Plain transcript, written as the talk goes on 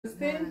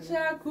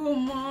Sencha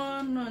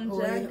kumono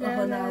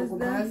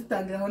njagaraza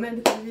zitangira aho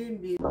nandi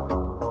kuririmbi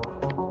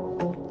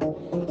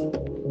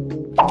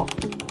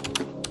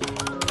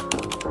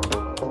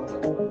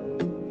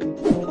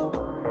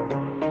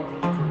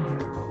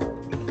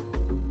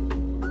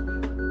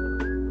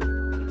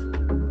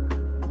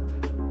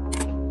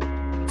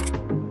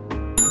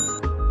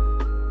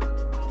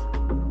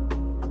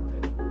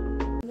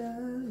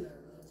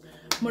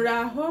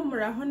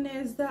muraho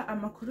neza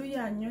amakuru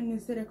yanyu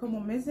nizere ko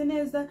mumeze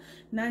neza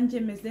nanjye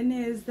meze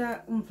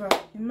neza umva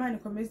Imana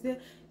ikomeze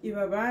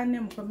ibabane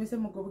mukomeze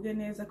mugubwe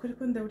neza kuri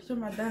kunde buryo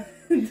madame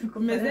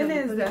kumeze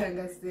neza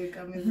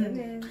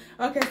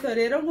okay so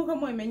rero nkuko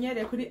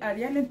mumenyereye kuri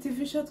Ariane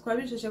TV show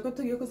twabisheshe ko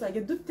tugiye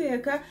kuzajya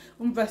duteka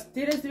umva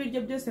style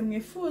z'ibiryo byose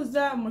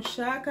mwifuza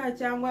mushaka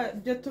cyangwa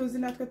byo tuzi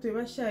natwe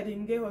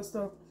tubibasharinge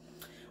hoso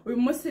uyu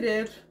munsi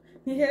rero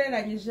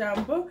ntihereranye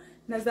ijambo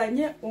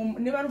nazanye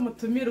niba ari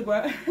umutumirwa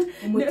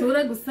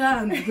umutura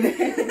gusanzwe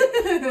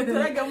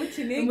umuturaga mu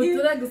Kinigi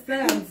umutura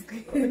gusanzwe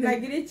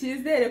nagira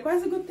icyizere ko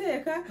azi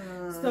guteka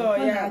so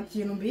ya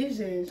kintu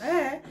mbijeje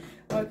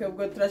okay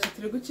ubwo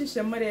turi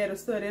gucishemo rero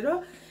so rero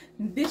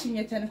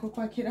ndishimye cyane ko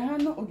kwakira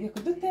hano ugiye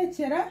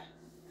kudutekera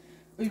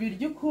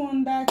ibiryo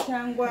ukunda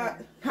cyangwa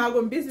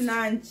ntago mbizi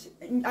nanjye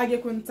agiye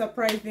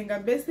kunsurprisinga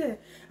mbese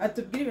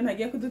atubwira ibintu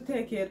agiye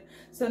kudutekera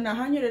so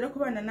nahanyu rero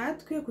kubana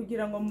natwe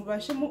kugira ngo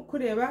mubashe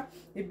kureba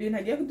ibintu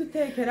agiye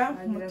kudutekera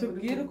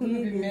mutubwire ukuntu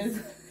bimeze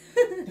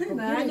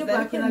nanjye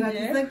kwakira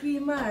agakiza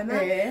k'Imana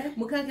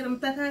mukakira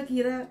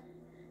mutakakira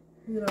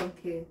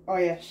bironke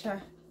oya sha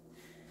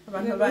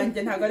abantu banjye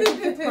ntago ari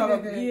byo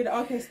twababwira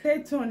okay stay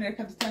tuned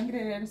reka dutangire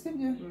rero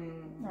sibyo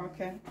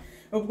okay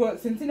ubwo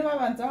sinzi niba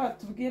banza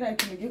batubwira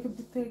ikintu giye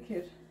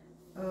kudutekera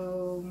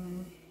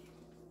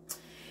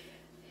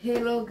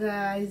hello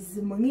guys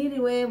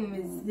mwiriwe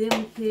mumeze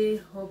mute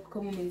hope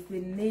ko mumeze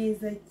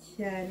neza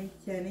cyane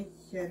cyane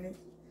cyane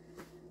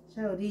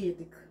ciao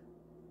ridika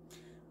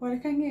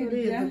wareka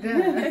nk'iriya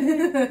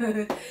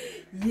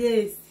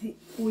yes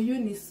uyu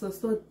ni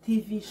SOSO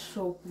TV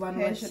show ku bantu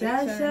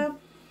bashyashya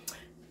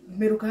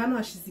meruka hano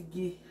hashize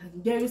igihe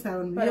bya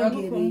bisabano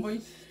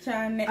biyongereye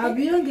cyane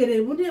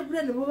abiyongereye bundi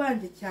nibo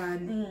banje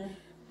cyane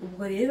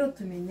ubwo rero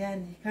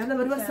tumenyane kandi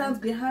abari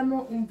basanzwe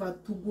hano umva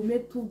tugume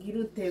tubwire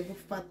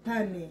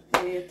utegufatane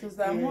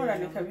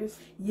tuzamurane kabisa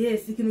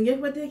yes ikintu ngiye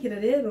kubatekera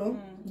rero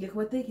ngiye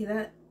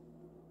kubatekera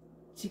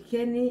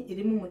chicken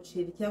irimo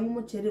umuceri cyangwa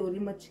umuceri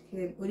urimo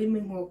chicken urimo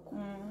inkoko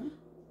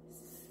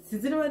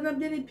sinzi niba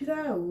nabyo ari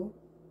IPIRAWU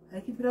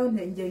ariko IPIRAWU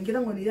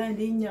ngira ngo ni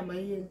yandi y'inyama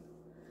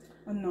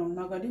y'inka no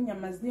nago ari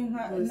inyama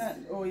z'inka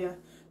oya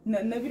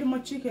nabirimo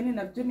chicken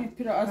nabyo ni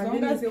IPIRAWU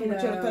azongaze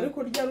umuceri utari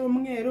kurya ari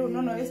umweru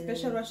none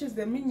special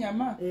bashizemo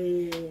inyama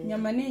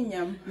inyama ni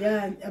inyama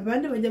ya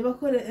abandi bajya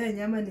bakora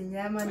inyama ni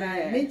inyama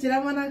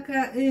nikiramo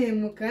naka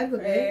mukazo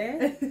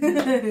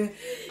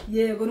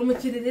yego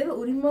n'umuceri rero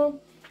urimo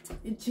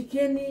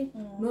chicken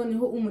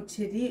noneho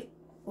umuceri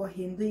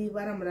wahinduye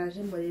ibara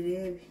muraje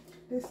murirebe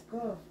let's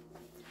go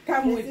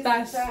come with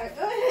us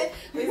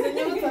izo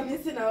nyuma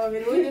misi na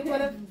babiri uri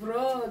gukora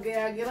vlog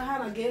yagera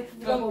hano agiye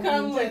kuvuga ngo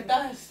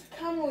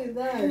come with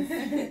us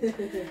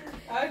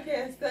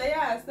okay so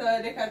yeah so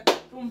reka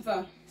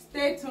tumva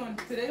stay tuned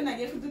turebe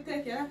nagiye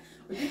kudutekera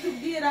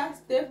ugitubwira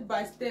step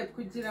by step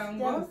kugira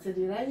ngo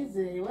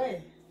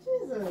sirirayizewe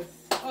Jesus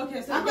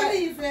okay so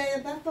akarize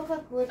ndatoka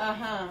kuri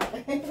aha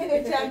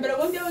icyambere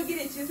ngo byo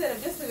ugira icyizere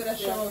byose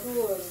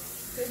birashoboka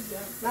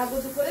ntabwo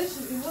dukoresha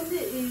ubundi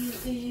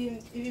ibi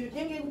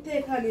biryo ngiye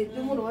guteka ni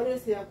iby'umuntu wari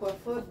wese yakora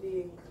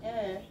affording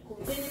ku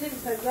buryo nyine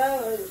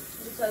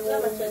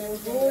bitazabacana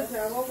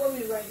cyangwa ngo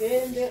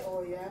bibahende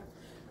oya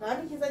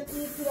kandi icyiza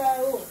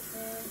cy'IPIRAWU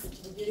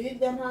ugira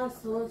ibirya nta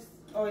sosi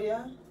oya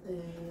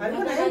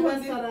ariko nayo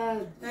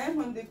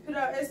nkunda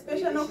IPIRAWU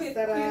especially no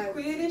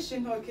kwirisha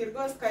intoki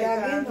rwose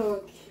kayitanga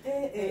intoki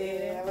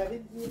aba ari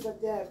byiza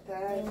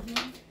byataye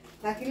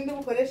nta kindi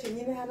bukoresha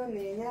nyine hano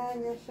ni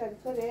inyanya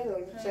ariko rero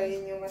yicaye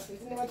inyuma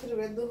sinzi niba turi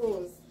bube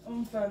duhuza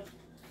umva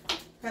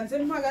kanze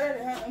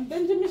mpagarare mbe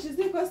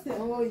njimishije ikose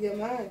oya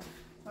mani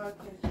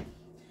okay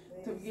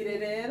tubwire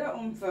rero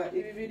umva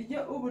ibi biryo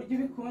uburyo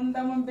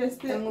bikundamo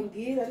mbese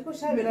amubwira ariko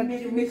shabira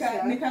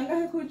byibushya ni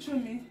kangahe ku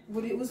 10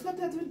 buri uswa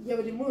turya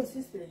buri munsi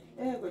se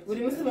buri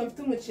munsi bafite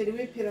umuceri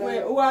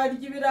w'IPIRAWU warya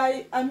ibirayi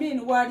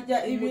warya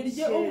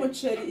ibiryo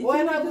umuceri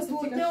waba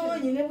guturya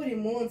wonyine buri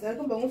munsi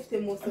ariko mba ngufite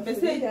mu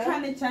safuriya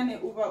mbese cyane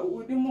uba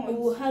uri munsi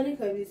ubu hari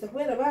kabisa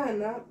kubera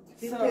abana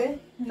mfite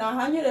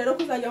nahanyu rero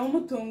kuzajya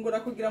mumutungura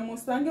kugira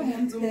musange mu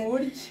nzu mu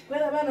buryo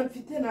kubera abana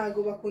mfite ntago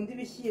bakunda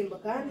ibishyimbo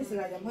kandi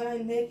sinajya mpora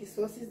nteka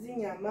isosi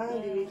z'inyama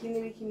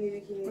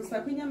n'ibiki gusa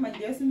ko inyama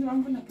ngiye sinzi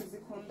impamvu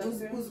ntakizikunda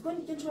uziko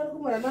nicyo nshobora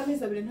kumara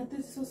n'amezi abiri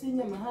ntatetse isosi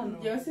y'inyama hano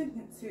ngewe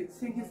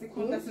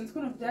sinkizikunda sinzi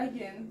ukuntu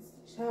byagenze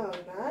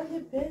nanjye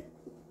pe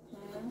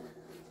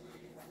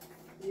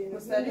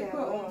gusa ariko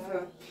umva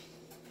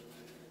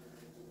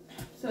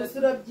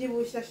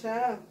urabyibushya sha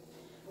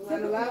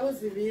abantu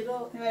babuze ibiro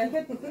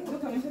ntibareke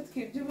dukomeze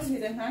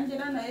twibyibuhire nkanjye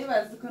nayo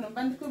bazi ukuntu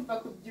mba ndi kumva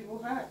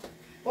kubyibuha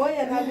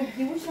oya ntabwo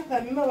byibushye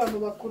kamima abantu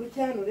bakuru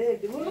cyane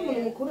urebye ubundi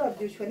umuntu mukuru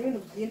abyibushywa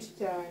n'ibintu byinshi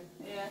cyane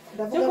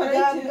ndavuga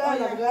bwa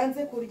bwana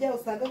bwanze kurya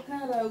usanga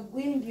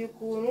karagwingiye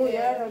ukuntu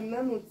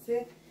yarananutse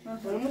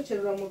uramuceri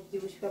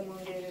uramubyibushye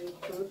ukamwongerera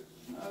utura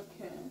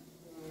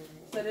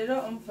rero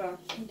umva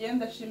ngiye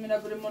ndashimira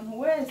buri muntu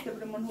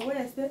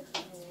wese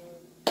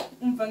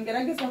umva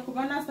ngerageza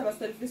kuba nasaba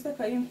serivisi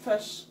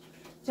akayimfasha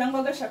cyangwa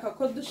agashaka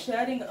ko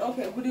dusharinga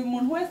buri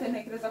muntu wese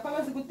ntekereza ko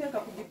abazi guteka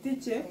ku giti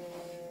cye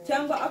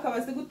cyangwa akaba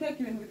azi guteka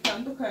ibintu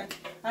bitandukanye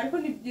ariko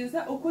ni byiza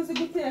uko uzi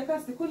guteka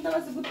siko undi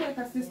abazi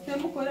guteka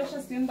sisitemu ukoresha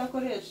si undi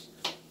akoresha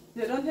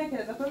rero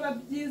ntekereza ko biba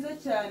byiza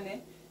cyane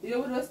iyo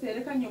buri wese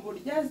yerekanye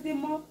uburyo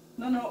azimo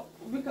noneho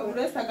buri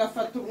wese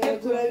agafata ubwe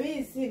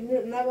turabizi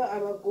n'aba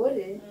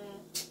abagore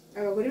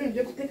ibintu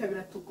byo guteka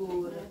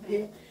biratugora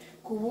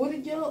ku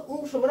buryo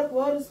ushobora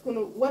kuba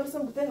wari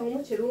usanzwe guteka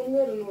nk'umuceri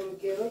w'umweru ni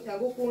urugero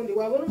cyangwa ukundi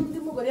wabona undi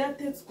mugore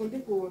yatetse ukundi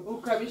kuntu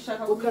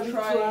ukabishaka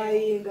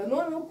ukabitwayinga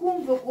noneho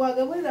ukumva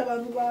wagaburira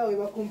abantu bawe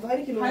bakumva hari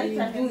ikintu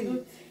wahinduye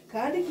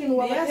kandi ikintu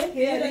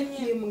wabatekeye ari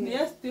kimwe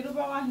niyo sitiri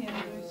uba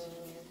wahinduye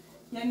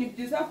ni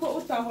byiza ko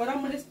utahora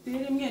muri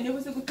sitiri imwe niba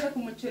uzi guteka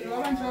umuceri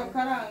wabanje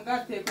wakaranga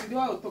teka undi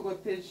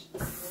wawutogoteje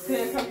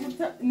teka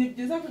guta ni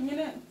byiza ko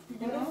nyine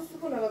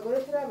ukuntu abagore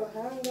turi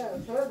abahanga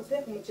ushobora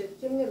guteka umuceri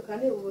cy'umweru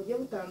kandi uburyo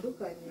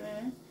butandukanye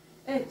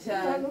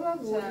cyane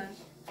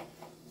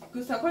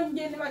gusa ko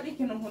njye niba ari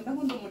ikintu nkunda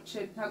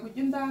umuceri ntabwo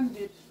ujya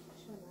undambira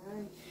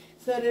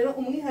so rero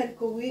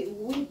umwihariko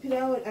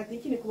w'ipirawu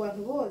atekini ku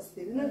bantu bose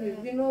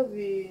bino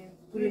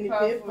green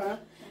paper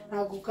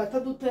ntabwo ukata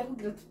dutoya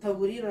kugira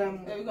tutaburiramo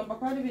bigomba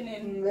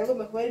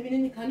kuba ari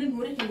binini kandi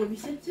ntureke ngo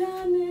bishye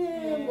cyane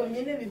ngo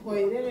nyine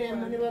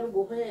bihohereremo niba ari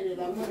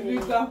uguhereramo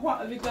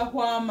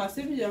bigahwama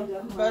sibyo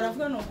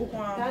baravuga ni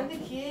uguhwama kandi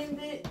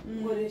ikindi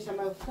nkoresha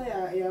amavuta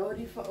ya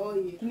olive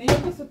oil niyo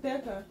gusa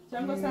uteka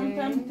cyangwa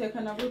sometimes uteka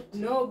na buto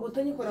no buto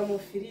nyikora mu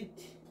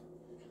firiti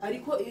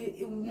ariko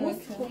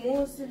umunsi ku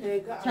munsi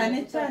ntega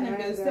cyane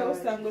mbese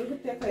usanga uri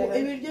guteka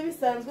ibiryo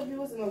bisanzwe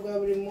by'ubuzima bwa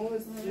buri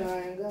munsi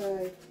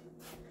nangaye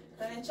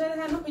cyane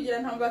hano kugira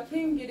ntabwo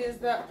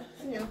bakingiriza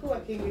nyine ko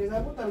bakingiriza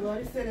kuko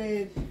utarwara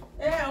isereri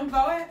umva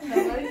we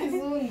ntabwo ari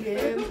kizunge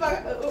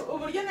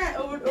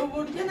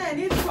uburyo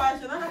nari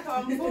nitwaje none akaba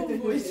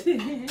mvumbuye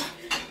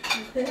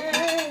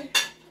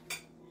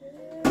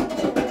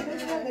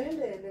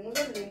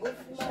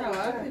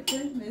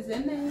wafite meze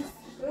neza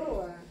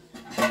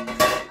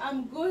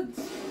I'm good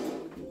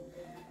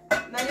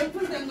nari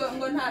mvuze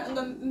ngo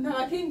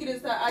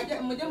ntabakingiriza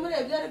mujye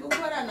mureba ibyo ari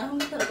gukora naho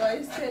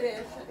mutarwaye isereri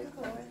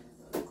ariko we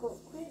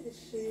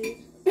kwihishira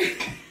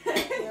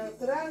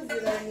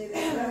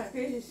turanziranirira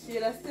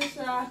kwihishira se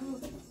shahu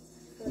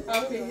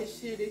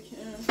akwihishira iki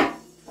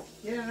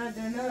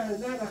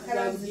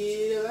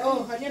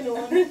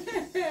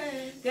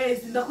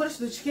guys ndakoresha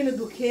uducikeni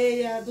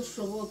dukeya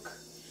dushoboka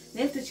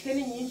nefite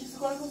cikeni nyinshi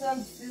siko ariko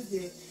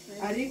zandisize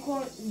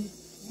ariko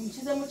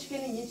nshyizemo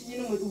cikeni nyinshi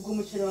nyine ubwo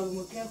umuceri wawe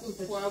mukeya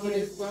kuruta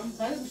waburizwamo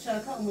kandi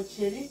dushaka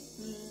umuceri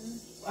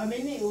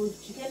amenye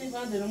cikeni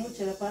ivanze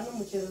n'umuceri apana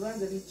umuceri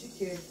uvanze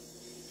n'icikeni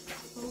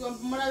ubwo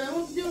murabe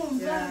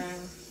mubyumva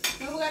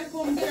nubwo ari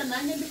kumbwira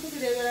nanjye ndi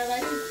kubirebera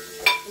rayi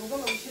ubwo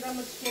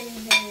bagushyiramo cikeni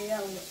nkeya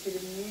umuceri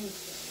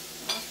mwinshi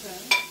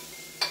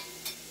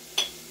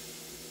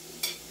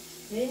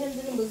nihe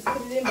ndirimbo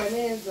zikuririmba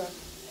neza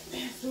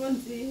sibo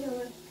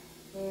nzihewe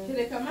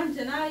kereka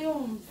manje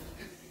nayumva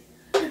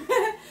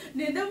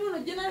ninde muntu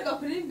ugenerwa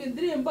kuririmba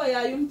indirimbo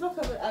yayumva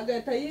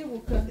agahita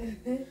yibuka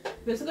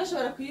mbese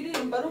ugashobora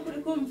kuyirimba ari ukuri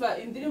kumva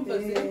indirimbo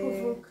ziri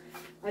kuvuga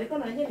ariko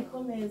nanjye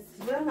nikomeze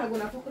buriya ntabwo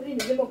napfa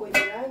kuririmba indirimbo ngo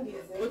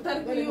nyirangize utari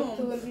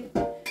kuyumva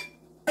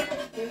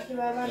kenshi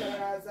b'abana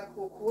baraza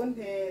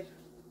kuntera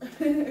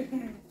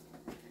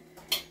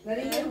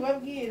nari ngiye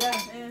kubabwira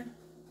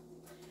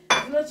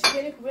zino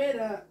cikeni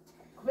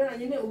kubera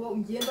nyine ubu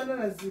ngiye mba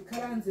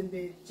narazikaranze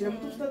mbere nshyiramo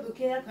udufuta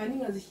dukeya kandi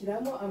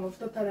nkazishyiramo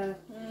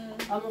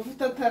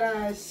amavuta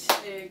atarashya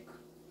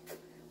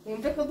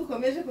wumve ko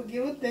dukomeje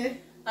kugira ute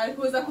ari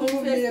kuza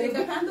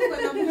kumufesinga kandi ubwo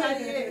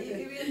namuhariye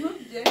ibintu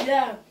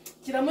bye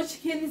shyiramo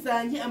cikeni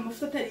zanjye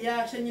amavuta atari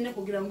yasha nyine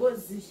kugira ngo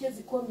zishye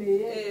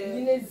zikomeye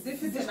nyine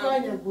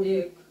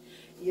zishwanyagure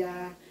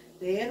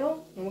rero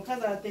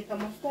umukazi arateka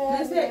amavuta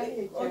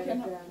yahiye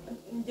cyane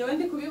njyewe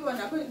ndi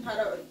kubibona ko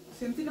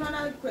sinzi niba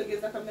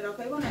nakwegeza kamera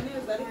ukayibona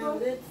neza ariko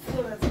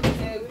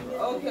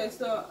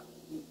so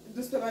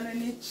dusobanura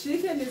ni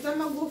chicken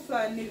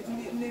z'amagufa ni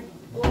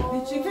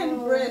chicken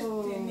breast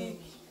ni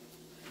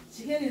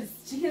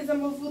chicken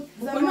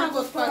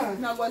z'amavuta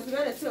ntabwo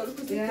waziberetse uri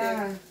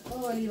kuziteka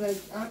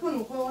ariko ni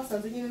uko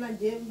wasanze nyine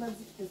nagiye mba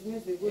zifite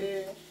zimeze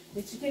gutya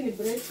ni chicken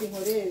breast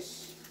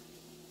nkoresha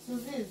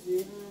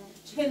suzizi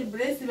chicken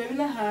breast biba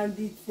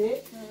binahanditse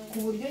ku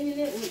buryo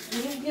nyine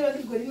niba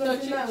aribwo rino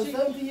nawe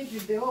uzaba iyi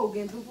video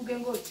ugenda uvuge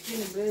ngo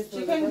chicken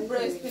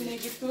breast ni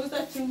igituza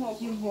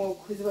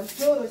cy'inkoko ziba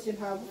cyoroshye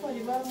nta gufa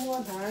ribamo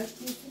nta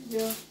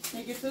kibyo ni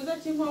igituza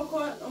cy'inkoko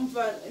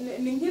umva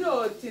ni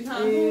nk'iroti nta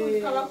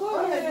kaba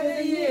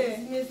korohereye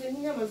zimeze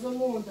nk'inyama zo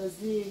mu nda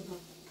z'inka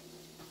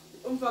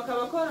umva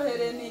kaba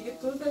korohereye ni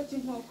igituza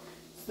cy'inkoko.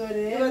 So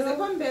rero Ibaze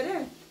ko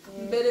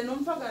mbere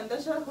numvaga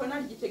ndashaka kubona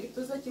icyo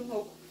gituza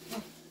cy'inkoko.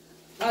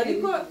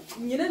 Ariko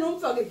nyine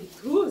numvaga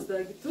igituza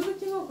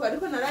cy'inkoko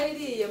ariko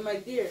narayiriye my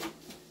dear.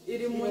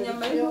 Iri mu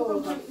nyama y'inkoko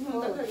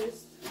nkunda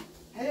kabisa.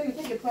 hari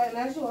imitegeko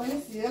naje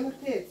wahise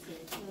yaratetse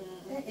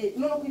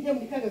none kujya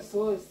muri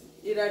kagasosi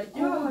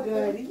Iraryoha.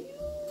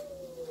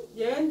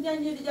 Yenda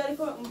nyirya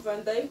ariko umva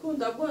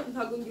ndayikunda bwo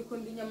ntago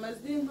ngikunda inyama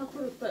z'inka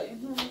kuruta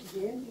intumwa.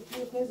 Yenda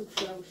kwezi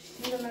gushira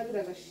gushira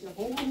nabiragashira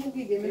ahubwo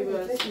ntubwigemere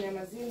guteka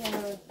inyama z'inka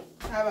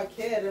Haba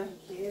kera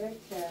cyane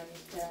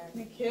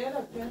ni kera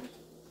pe.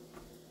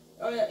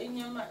 Oya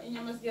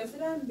inyama zigiye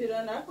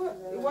zirambirana ariko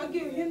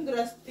wagiye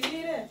uhindura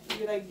style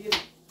biragira.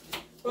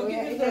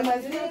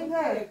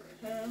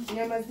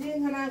 inyama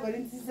z'inka ntabwo ari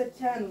nziza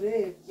cyane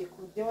urebye ku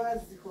buryo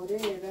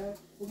wazihorera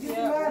ugize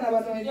imana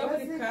abantu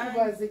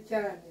bazikubaze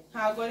cyane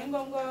ntabwo ari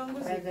ngombwa ngo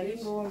ari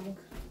ngombwa.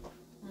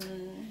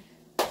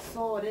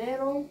 So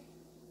rero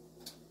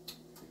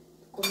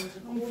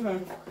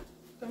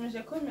dukomeje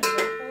komeza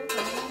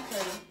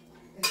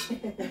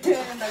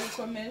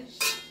ndabikomeje.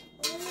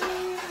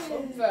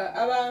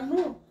 Abantu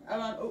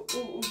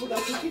uvuga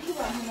kuki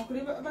abantu mukuri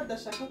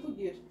badashaka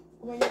kugira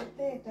kumenya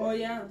guteka.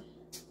 Oya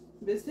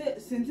mbese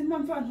sinzi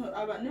impamvu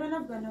niba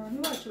navugana abantu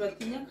bacu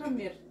batinya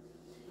kamera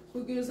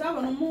kugira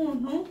uzabona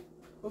umuntu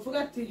uvuga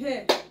ati he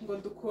ngo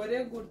dukore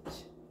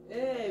gutya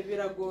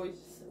biragoye.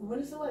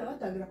 Ubone se wari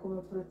watangira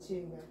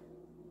kubaporocinga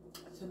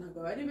ntabwo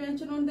bari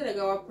benshi n'undi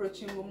rega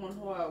waporocinga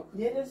umuntu wawe.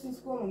 rero sinzi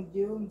ko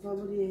mubyumva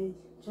buriya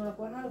nshobora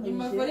kuba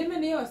ntabwo volume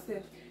ni yose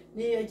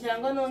niyo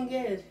cyangwa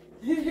nongere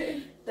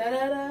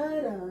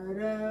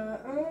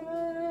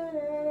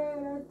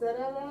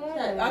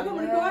ako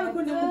muri kubona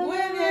ukuntu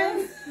muguye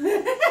neza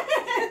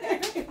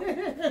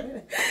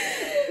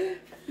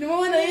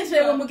nimubona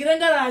yicaye ngo mugire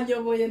ngo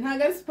aranyoboye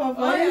ntabwo ari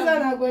supervisor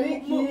ntabwo ari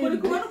ikindi muri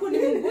kubona ukuntu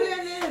muguye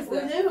neza.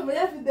 ugiye muri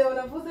ya video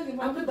navuze ngo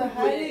impamvu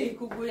udahari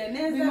ikuguye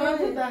neza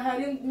impamvu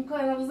udahari nkuko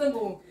navuze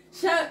ngo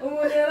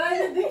umuntu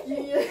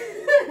yaranyidikiye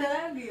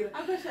arambwira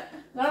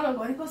ngo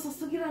ariko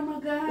soso ugira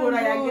amagambo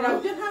urayagira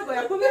byo ntabwo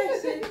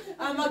yakubeshye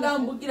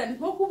amagambo ugira ni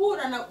nko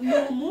kuburana ni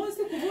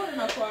umunsi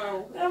kuburana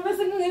kwawe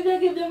mbese nk'ibyo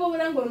ngibyo ngo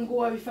buriya ngo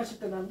wabifashe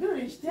utanambwira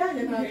uri inshuti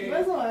yanjye nta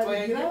kibazo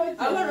wabigiraho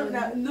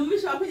cyane.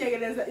 Nubishaka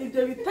kunyegereza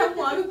ibyo bitamo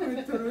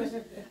wabikubita urusha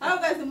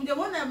ahubwo ati mujya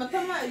mubona aya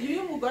matama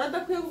y'uyu mugore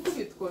adakwiye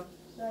gukubitwa.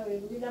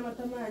 ibyo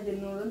by'amatama yanjye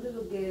ni urundi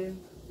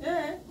rugendo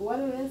uwo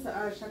ari wese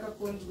arashaka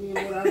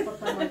kunjwibura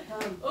afata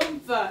amatama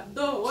umva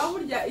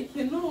waburya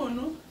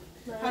ikinunu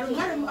hari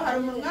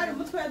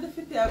umwarimu twari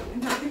dufite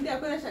nta kindi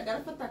yakoreshaga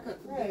arafata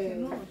akakurya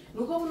ikinunu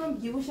nuko buno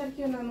mbyibushye ariko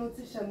iyo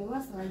nanutse mu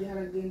maso hanjye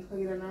haragenda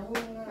ukagira naho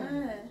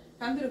umwana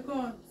kandi uri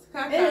konsa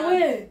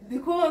ndi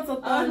konsa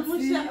abantu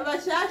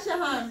bashyashya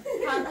hano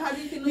hari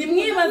ikintu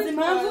nimwibaza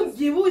impamvu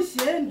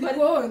mbyibushye ndi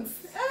konsa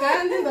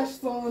kandi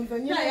ndashonza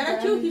nyine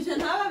yaracyukije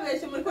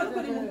ntababeshye muri ko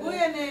kuri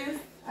muguye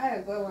neza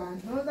ayagwa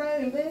abantu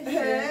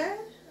ntuzabimbeshye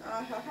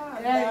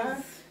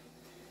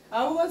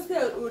ahubwo se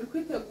uri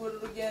kwitegura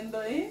urugendo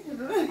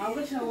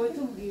ahubwo cyangwa wowe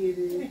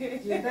tubwire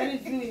genda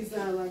review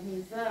izaba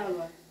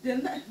ntizaba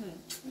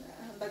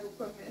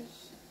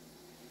ndagukomeje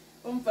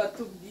umva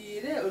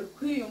tubwire uri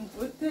kwiyumva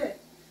ute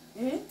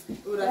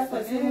urasa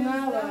neza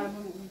abantu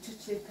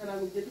biceceka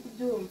ntabwo byo turi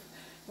kubyumva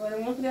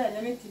barimo kuri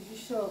Anyame TV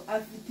show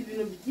afite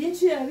ibintu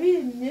byinshi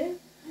yabimye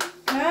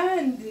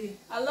kandi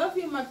I love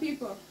you my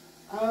people.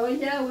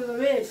 Yawe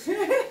babeshe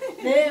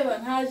reba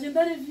nta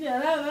jenda review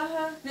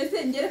arabaha ndetse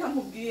ngereka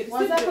nkubwire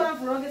wazakora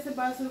vlog se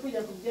basi uri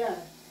kujya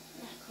kubyara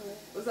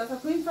uzaza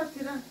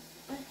kuimfatira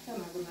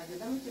ntabwo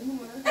nagenda mu kintu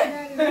umuntu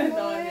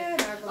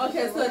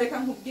okay so reka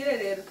nkubwire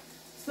rero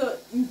so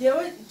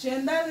ngewe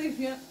gender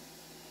review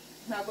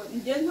ntabwo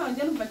njye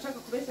numva nshaka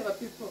kubeshya aba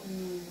people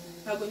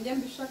ntabwo njye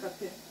mbishaka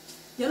pe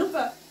njye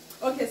numva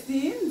okay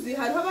sinzi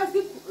hariho abazi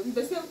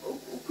mbese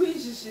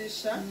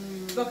kwijijisha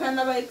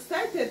bakanaba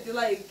excited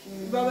like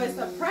baba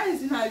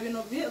surprised nta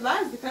bintu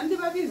bazi kandi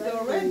babizi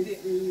already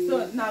so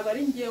ntabwo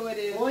ari njyewe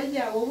rero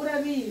oya wowe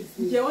urabizi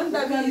njyewe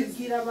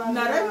ndabizi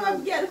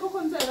narabibabwiye ariko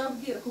ko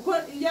nzabibabwira kuko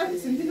iyo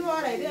sinzi niba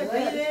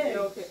warayirebye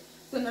okay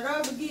so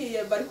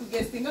narababwiye bari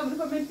kugestinga muri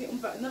comment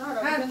umva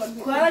naravuze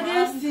ngo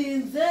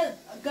twaragesinze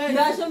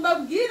ndaje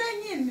mbabwire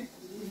nyine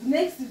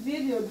next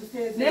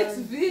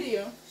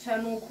video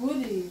shano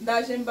ukuri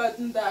ndaje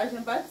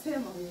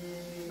mbatsema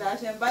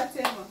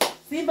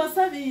simba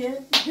sabiye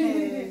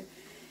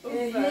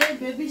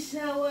baby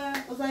shower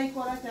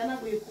uzayikora cyane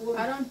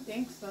guyikura I don't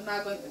think so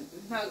ntago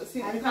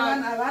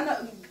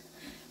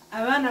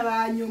abana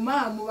ba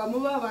nyuma muba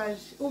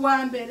mubabaje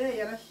uwa mbere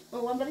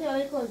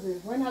yarayikoze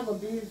we ntago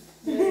mbizi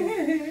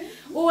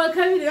uwa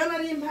kabiri yo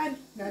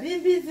nari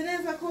mbizi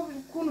neza ko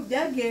ukuntu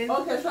byagenze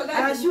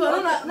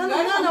arashyuha none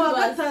umwana wa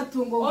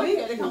gatatu ngo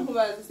reka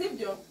nkubaze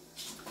sibyo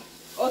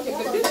okay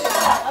baby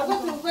ahubwo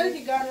turi gukora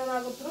ikiganiro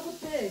ntabwo turi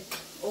guteka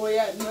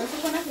oya nibaze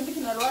ko nta kindi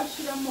kintu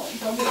washiramo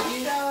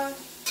ndamubwira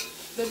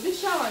baby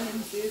shower ni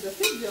nziza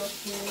sibyo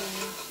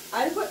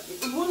ariko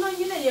buno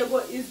nyine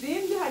yego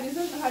izindi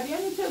hariyo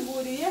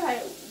niteguriye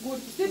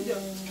gutya sibyo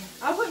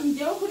ako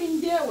njyewe kuri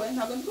njyewe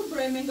ntabwo ndi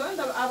kubureminga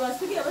wenda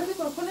abasigaye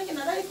bazikora ko nanjye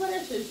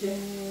narayikoresheje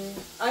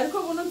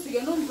ariko buno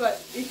nsigaye numva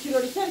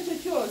ikirori icyo ari cyo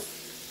cyose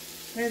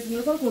neza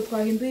nuko ko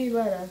twahinduye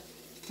ibara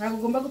ntabwo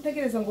ugomba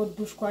gutegereza ngo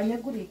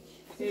dushwanyagurike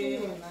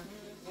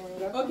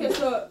okay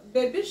so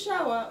baby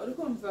shower uri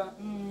kumva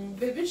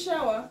baby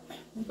shower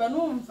mba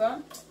numva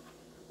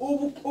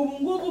ubu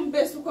ngubu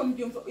mbese uko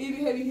mbyumva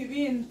ibihe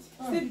ibindi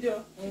sibyo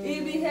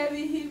ibihe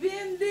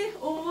ibindi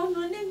umuntu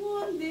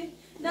n'inkundi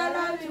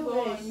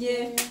narabibonye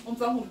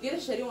umva nkubwire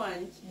sheri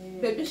wanjye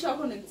baby shower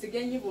ko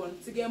nsigaye nyibona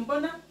nsigaye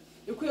mbona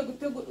ikwiye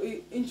gutegura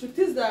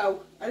inshuti zawe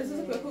arizo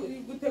zikwiye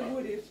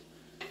gutegurira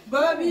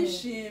baba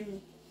bishimye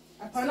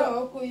apana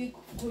wako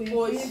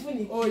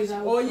kuyivunikira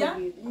oya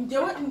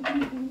njyewe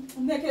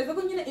ntekereza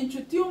ko nyine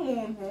inshuti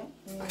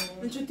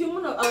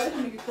y'umuntu aba ari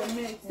ikintu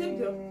gikomeye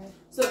sibyo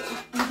so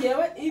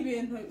njyewe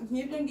ibintu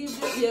nk'ibyo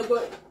ngibyo yego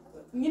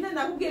nyine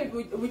nakubwiye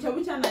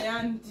bucya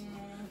n'ayandi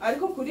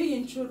ariko kuri iyi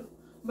nshuro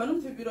mba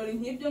numva ibirori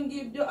nk'ibyo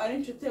ngibyo ari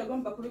inshuti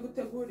yagomba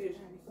kubigutegurira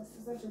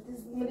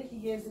muri iki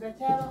gihe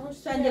ziracyabaho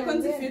cyane ko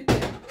nzifite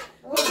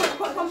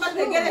ko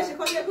mbategereje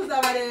ko ngiye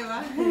kuzabareba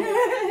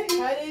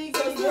hari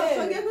igihe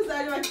ko ngiye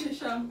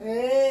kuzaribacishamo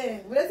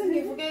uretse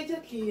ntivuge icyo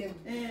kintu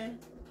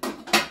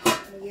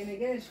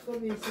ngenegereje ko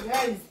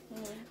bisigaye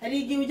hari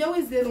igihe ujya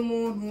wizera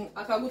umuntu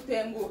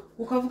akagutenguha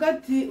ukavuga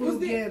ati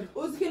urugero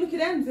uzi ikintu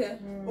kirenze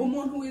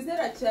umuntu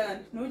wizera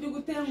cyane n'ujya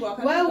ugutenguha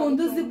wa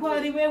wundi uzi ko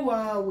ari we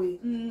wawe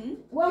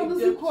wa wundi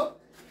uzi ko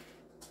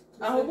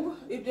ahubwo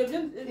ibyo byo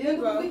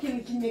ikintu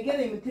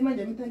kinyegereye umutima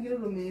njya mutangira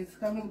urumizi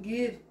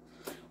kankubwire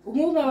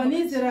nk'ubu nkaba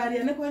nizera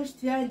hariya no kuba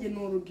inshuti yanjye ni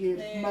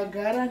urugero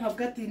magara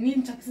nkavuga ati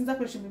ninshaka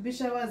sinzakoresha baby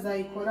shower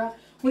bazayikora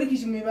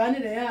nkurikije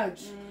imibanire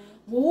yacu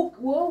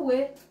wowe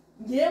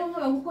ngewe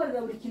nkaba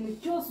ngukorera buri kintu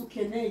cyose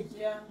ukeneye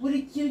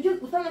buri kintu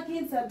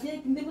utanakinsabye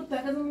ndi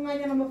gutakaza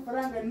umwanya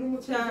n'amafaranga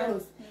n'umuco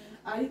byose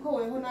ariko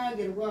weho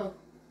nagerwaho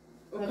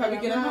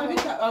ukabigira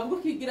nk'abita ahubwo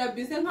ukigira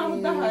bize nk'aho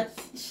udahari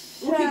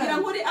ukigira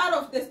nk'uri out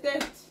of the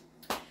state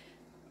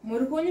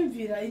muri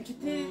kunyumvira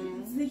inshuti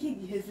z'iki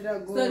gihe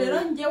ziragoye so rero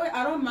njyewe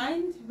I don't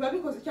mind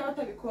babikoze cyangwa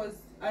batabikoze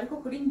ariko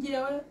kuri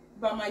njyewe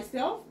by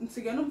myself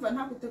nsigaye numva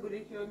nta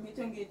gutegurira ikirori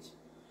nk'icyo ngicyo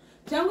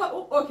cyangwa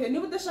okay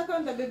niba udashaka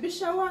wenda baby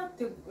shower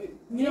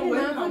nyine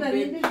welcome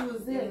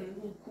bivuze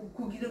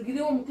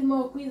kugira umutima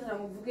wo kwizera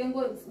muvuge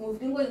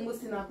ngo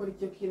sinakora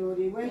icyo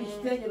kirori we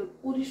nishtegero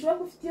urishobora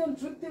gufite iyo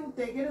nshuti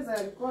utegereza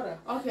yabikora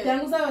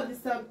cyangwa uzaba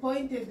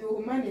disappointed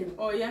uhumanira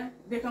oya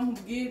reka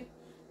nkubwire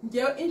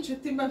njyewe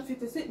inshuti mba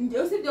mfite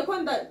njyewe usibye ko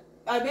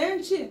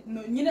abenshi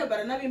nyine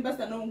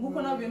baranabimbaza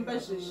nk'uko nabo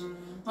bimbajije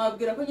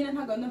nkababwira ko nyine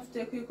nta gahunda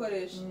mfite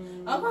kuyikoresha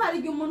ariko hari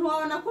igihe umuntu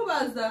wawe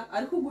nakubaza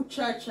ariko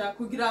ugucaca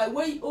kugira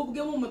we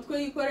ubwe mu mutwe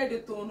yikorera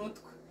utuntu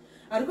twe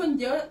ariko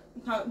njyewe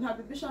nta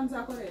baby shower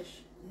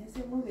nzakoresha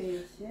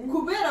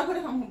kubera ko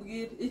reka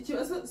nkubwire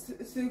ikibazo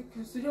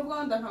si cyo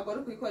bwanda ntabwo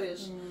ari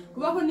kuyikoresha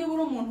kuba ko niba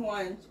uri umuntu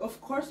wanjye of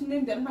course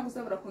nimbyara ntabwo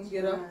uzabura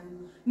kongeraho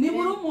niba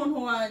uri umuntu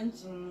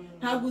wanjye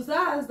ntabwo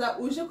uzaza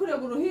uje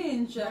kureba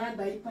uruhinja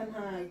ndayipa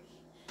ntage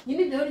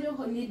nyine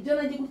nibyo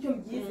najye gutyo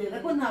mbyizera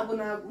ariko ntabwo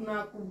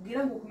nakubwira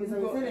ngo ukomeza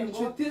wizere ngo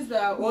inshuti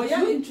zawe oya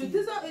inshuti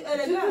zawe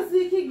erega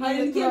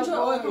hari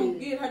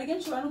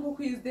kenshi abantu ko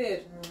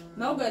kwizera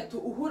nawe ugahita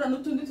uhura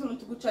n'utundi tuntu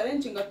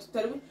tugucarenjinga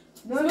tutari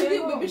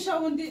baby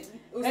shower undi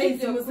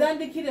usibye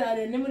muzandikire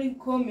harene muri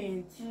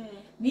comment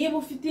niba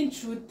ufite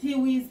inshuti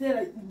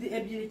wizera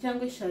ebyiri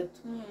cyangwa eshatu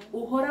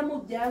uhora mu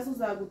byazo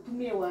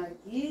zagutumiye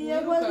wagiye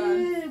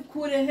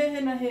kure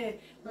hehe na hehe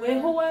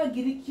weho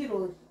wagira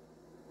ikirori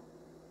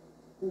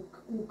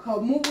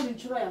ukamubura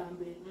inshuro ya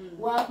mbere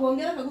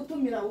wakongera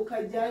akagutumira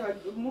ukajyayo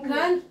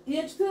kandi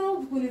iyo nshuti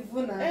n'ubu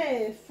urivuna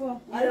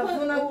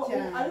aravuna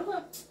cyane ariko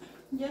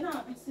njye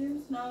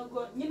ntabwo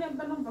nyine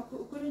mba numva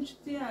kuri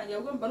inshuti yanjye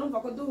ahubwo mba numva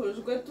ko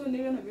duhujwe tu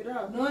n'ibintu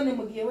biraba none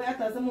mu gihe we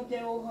ataza mu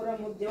byawe uhora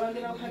mu byawe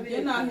wongera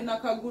ukabireka njye nahina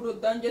akaguru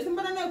da njye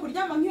simba nawe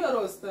kuryama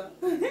nk'iyorosa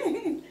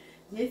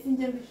njye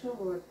sinjye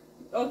mbishobora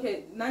okay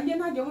nanjye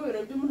ntajya mu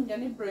birori by'umuntu njya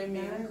ni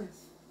blaming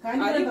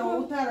kandi wenda wowe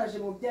utaraje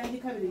mu byanjye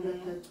kabiri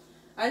gatatu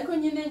ariko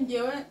nyine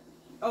njyewe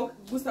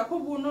gusa ko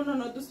buno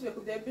none dusubiye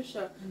ku bya baby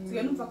shower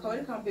nsigaye numva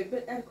akabari ka bebe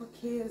ariko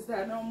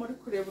keza nawe muri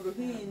kureba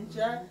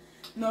uruhinja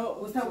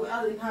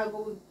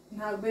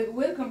ntabwo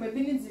welcome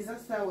baby ni nziza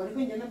sawa ariko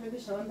njye na baby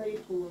shower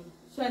ndayikunda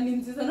cyane ni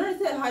nziza none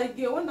se hari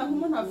igihe wenda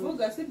nk'umuntu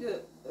avuga sibyo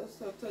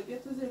tugiye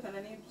tuzirikana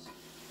n'ibyo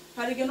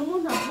hari igihe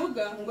n'umuntu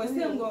avuga ngo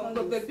se ngo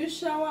baby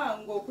shower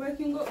ngo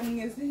kureka ngo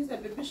umwizihiza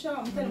baby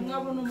shower mutari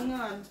mwabona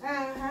umwana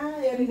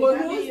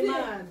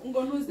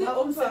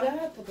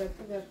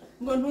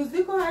ngo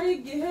ntuzi ko hari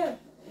igihe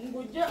ngo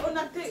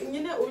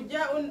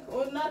ujya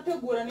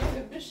unategura niyo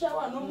baby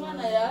shower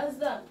n'umwana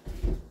yaza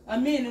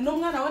amini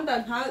n'umwana wenda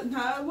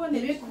ntabone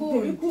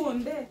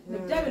bikunde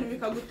bya bintu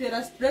bikagutera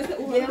stress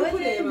ubona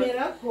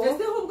kureba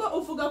ese ahubwo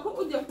uvuga ko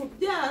ujya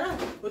kubyara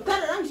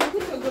utararangije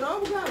kwitegura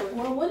wowe ubwawe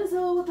wabone se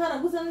wowe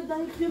utaraguze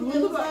n'idahityo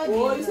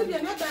ese bya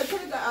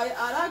n'adaterega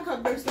araka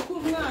berse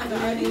k'umwana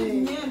ari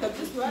imyenda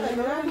byose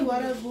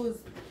baraguze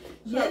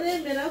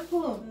yeremera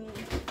ko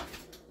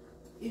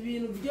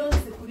ibintu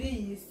byose kuri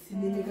iyi si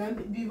ni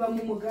imigambi biba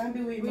mu mugambi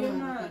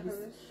w'Imana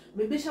kabisa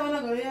bebe shabana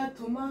garo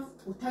yatuma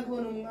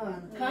utagibona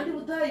umwana kandi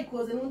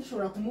utayikoze n'undi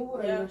ushobora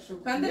kumubura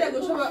birashoboka kandi rego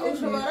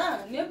ushobora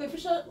niyo bebe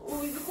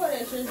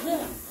ubikoresheje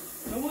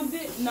n'ubundi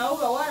nawe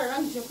uba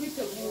wararangije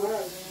kwitegura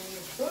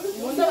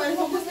ubundi bari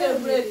nko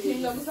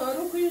guselebratinga gusa bari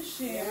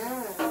ukwishima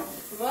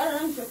uba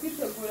wararangije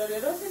kwitegura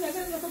rero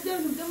sintekereza ko bya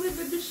bintu byo muri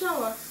baby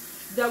shower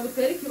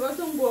byagutera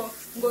ikibazo ngo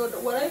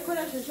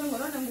warayikoresheje ngo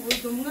none ngo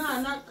ubuze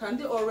umwana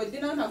kandi already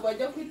nawe ntabwo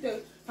wajya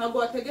kwitegura ntabwo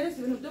wategereza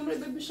ibintu byo muri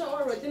baby shower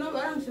already nawe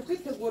barangije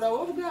kwitegura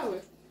wowe ubwawe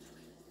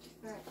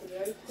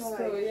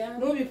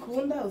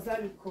nubikunda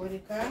uzabikore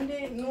kandi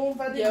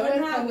numva yewe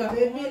ntabwo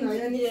baby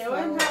nayo ni yewe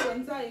ntabwo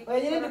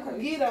nzayikora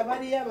ndikubwira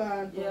bariya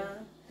abantu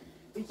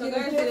ikintu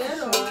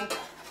rero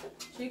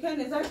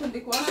chicken zacu ndi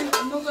kubona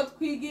nubwo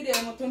twigiriye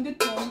mu tundi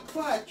tuntu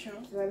twacu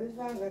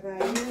turabivanga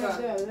nayo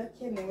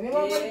birakenewe niba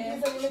ari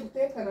byiza nyine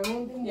gutekana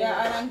n'undi muntu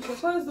arangije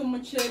koza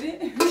umuceri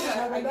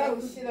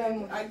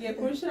agiye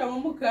kuwushyiramo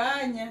mu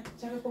kanya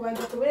nshaka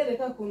kubanza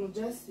kubereka ukuntu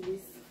just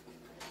bisa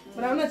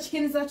murabona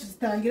chicken zacu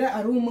zitangira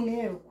ari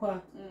umweru kwa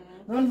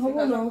noneho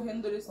buno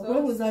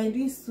ubwo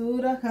buzahindura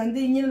isura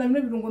kandi nyine na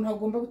bino birungo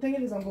ntagomba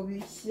gutegereza ngo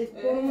bishye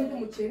kuko n'undi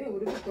muceri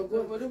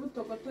uri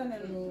butogotane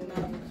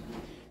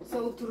so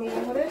uturungo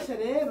nkoresha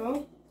rero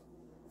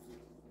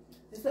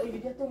ese uyu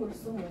ujya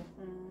tungurusumu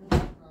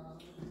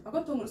ako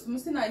tungurusumu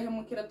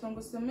sinayihemukira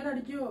tungurusumu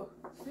iraryoha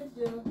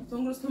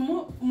tungurusumu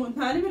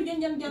nta n'ibiryo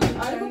njya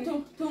ariko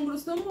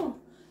tungurusumu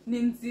ni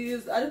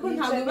nziza ariko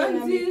ntabwo iba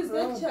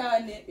nziza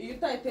cyane iyo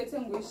utayitetse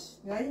ngo ishye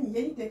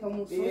yayiteka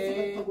mu sosi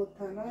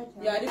ugatogotana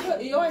ariko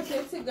iyo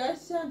wayitetse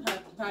igashya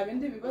nta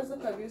bindi bibazo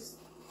kabisa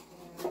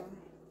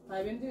nta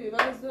bindi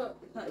bibazo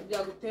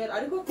byagutera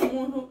ariko ku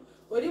muntu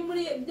uri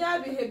muri bya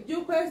bihe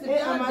by'ukwezi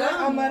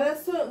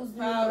amaraso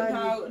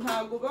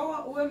ntabwo uba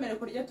wemerewe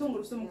kurya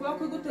tungurusumu kuba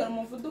kwigutera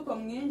umuvuduko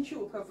mwinshi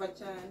ukava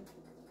cyane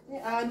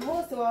ahantu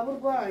hose waba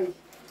urwaye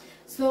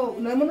so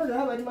nabona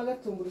rero harimo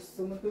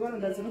agatungurusumu twibona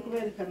ndaza no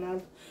kubereka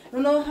nabo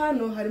noneho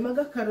hano harimo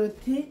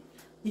agakaroti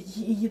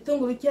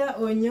igitunguru cya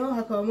onyo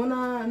hakabamo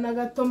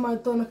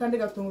n'agatomato n'akandi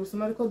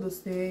gatungurusumu ariko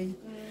duseye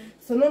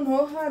so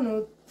noneho hano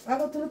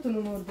ako turi tuntu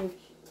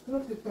n'uduki tuno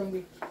twitwa ngo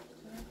iki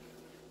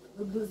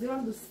uduziba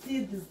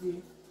dusidizi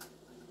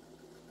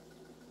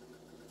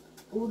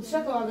ubu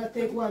dushaka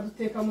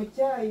waduteka mu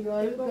cyayi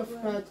wari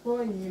ugafuka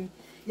twonyine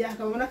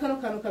yakabona kano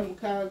kantu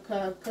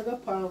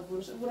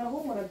kagapavuro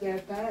urahumura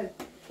byatari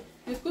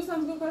nitwo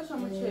usanzwe ukoresha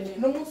umuceri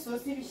no mu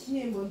sosi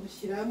y'ibishyimbo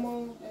dushyiramo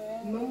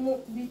no mu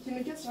ikintu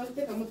cyose ushobora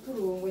guteka mu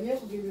turungo nyine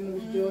kugira ibintu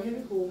biryohe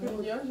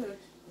bihumura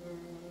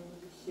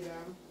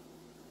bishyiramo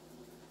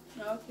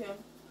okay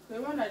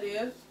twibona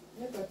rero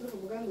neza turi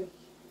kuvuga ngo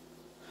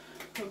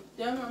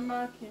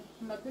byamamaki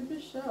baby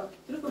shower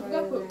turi kuvuga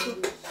ko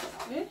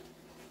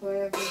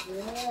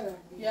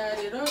ya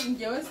rero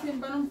njyewe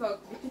simba numva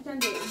ku giti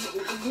cyanjye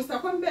gusa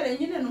ko mbere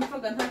nyine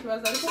numvaga nta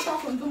kibazo ariko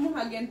twakunda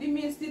umuhagenda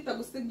iminsi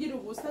itagusigira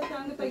ubusa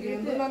cyangwa itagira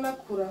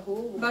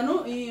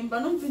mba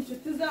numva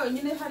inshuti zawe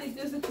nyine hari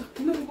ibyo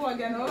nubwo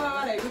wagana baba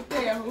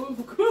barayiguteye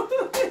ahubwo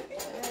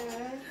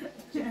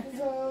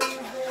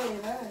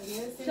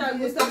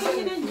gusa ko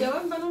nyine njyewe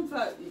mba numva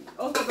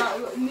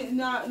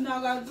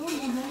ntabwo ari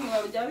umuntu umwe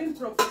bajya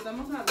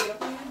bimporopozamo nkabwira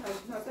ko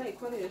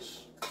ntazayikoresha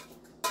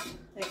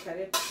reka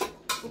reka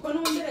kuko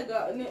n'ubundi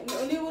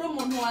niba uri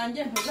umuntu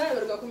wanjye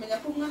ntuzayoberwa kumenya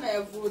ko umwana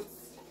yavutse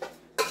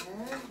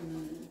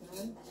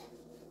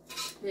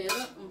rero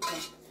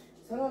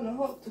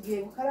noneho tugiye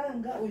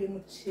gukaranga uyu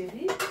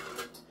muceri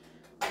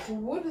ku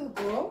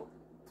buryo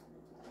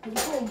uri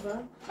kumva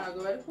ntabwo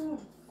bari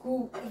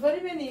kumva bari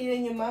benire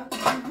nyuma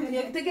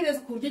yagutegereza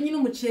ku buryo nyine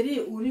umuceri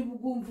uri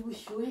bwumva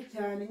ubushyuhe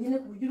cyane nyine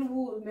ku buryo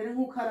umera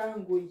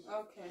nk'ukaranguye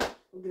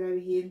kugira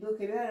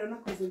bihinduke rero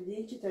nakoze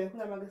byinshi cyane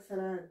kuramo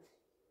agasalade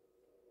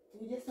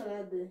ujye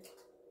salade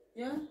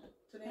ya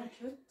turi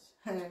inshuti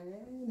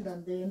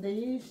ndandende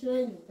yishe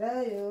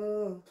nyirayo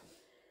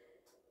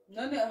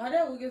none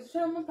hariya ugeze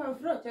ushyiramo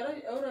pavuro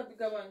cyangwa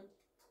urabigabanya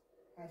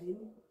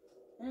harimo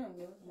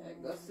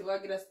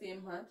wagira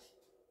simpari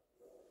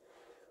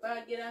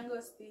wagira ngo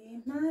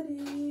simpari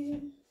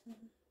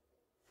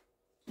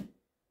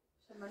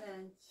shamana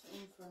yanjye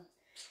umva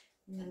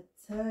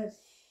nyatari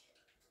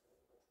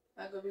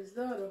ntabwo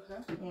bizoroha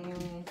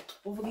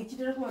uvuga iki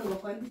rero ko abantu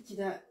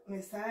bakwandikira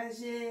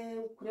mesaje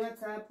kuri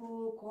WhatsApp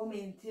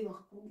komenti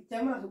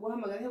cyangwa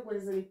bakaguhamagara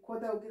bakohereza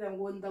rikoda kugira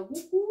ngo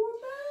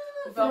ndagukunda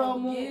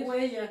from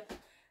where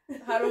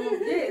hari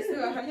umubyeyi se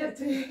wahamya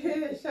ati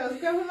shaza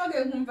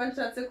ukavuga nkumva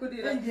nshatse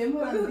kurira ngiye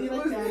murandira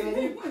cyane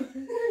ariko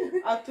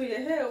atuye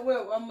hewe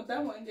wa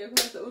mudamu ngiye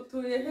kubaza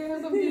utuye hehe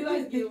ngo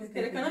byibagiwe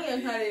ukerekana ngo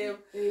nkareba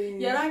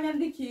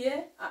yaranyandikiye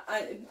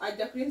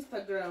ajya kuri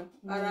Instagram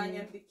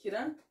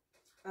aranyandikira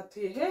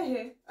atuye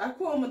hehe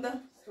ariko uwo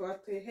mudamu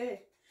watuye hehe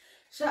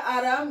sha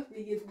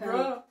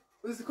bro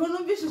uziko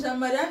numvishije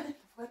amarane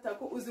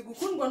fatako uzi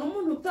gukundwa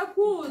n'umuntu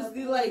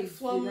utakuzi like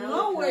from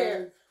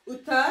nowhere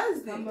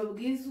utazi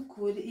amabwiza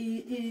ukuri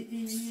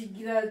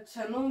igira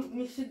cano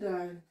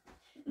Michigan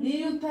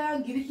niyo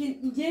utagira iki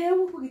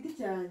ngewe ku giti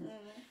cyane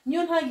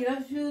niyo ntagira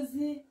views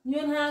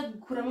niyo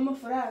ntakuramo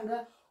amafaranga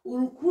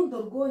urukundo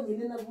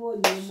rwonyine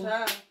nabonye mu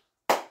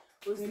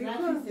uziko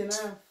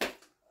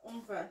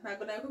umva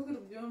ntago nakubwira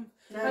ubyumva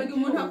ntago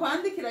umuntu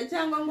akwandikira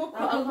cyangwa ngo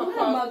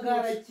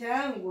akakwamagara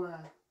cyangwa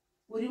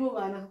uri mu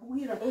bana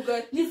akubwira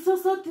ni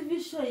SOSO TV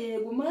show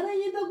yego mara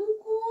yenda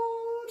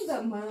gukunda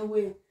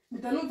mawe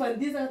bitanumva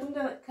ndiza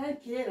gatunga kandi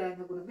kera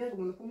ntago nabyaga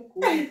umuntu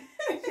kumukunda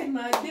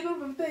nagiye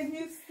bafite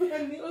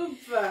nk'isoni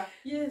umva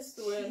yes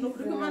we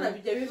nukuri ko Imana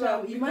bijya biba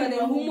Imana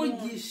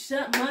bahumugisha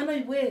mana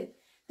we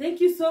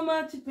thank you so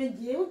much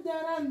pegiye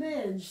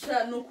ubyarandensha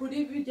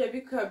nukuri bijya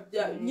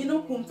bikabya nyine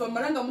ukumva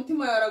amaranga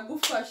mutima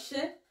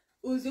yaragufashe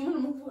uzi umuntu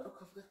muvuga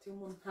akavuga ati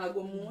umuntu ntago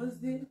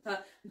muzi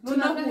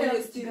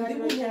tunakuye sindi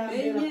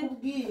bumenye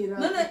kubwira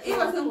none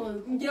ibaze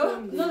ngewe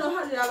none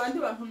hari abandi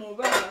bantu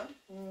nubaha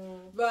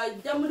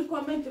bajya muri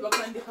comment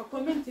bakandika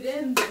comment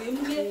irenze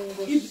rimwe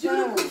ibyo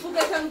uri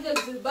kuvuga cyangwa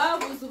ibyo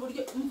babuze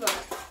uburyo umva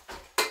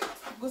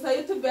gusa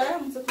YouTube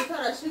yaramutse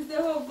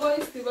tutarashizeho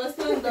voice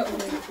basenda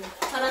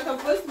hari aka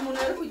voice umuntu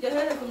ari kujya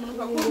hereza umuntu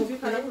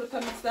kakumvikana kuruta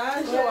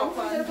message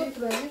wakwandika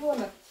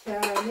turabibona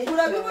cyane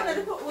urabibona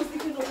ariko uzi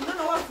ikintu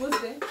umuntu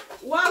wavuze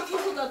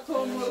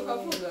ugatomora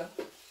ukavuga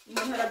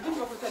umuntu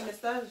arabyumva kuruta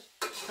message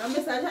na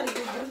message hari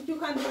ibyo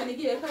ukandika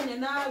nigiye kanye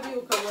nabi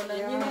ukabona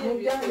nyine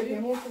byari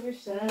nk'uko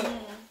bishaka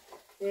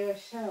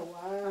shawa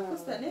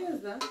akusa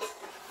neza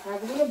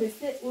ntabwo ngo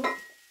mbese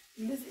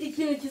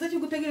ikintu cyiza cyo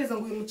gutegereza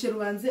ngo uyu muceri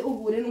ubanze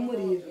uhure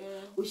n'umuriro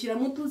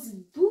ushyiramo utuzi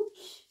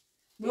duke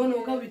none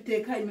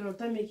ukabiteka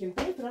iminota mike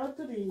kandi turaba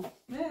turiye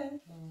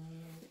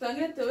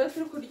utangiye tewe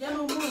turi kurya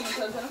n'umunyu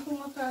ukazana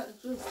kunywa ka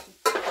juice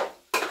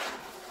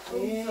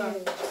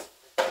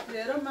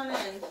rero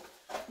manenge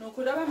ni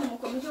ukuri abantu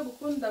mukomeje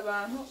gukunda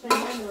abantu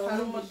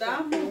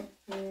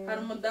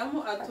hari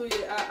umudamu atuye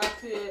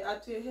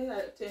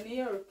New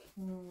York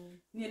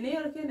ni New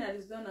York ni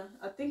Arizona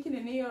I think ni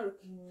New York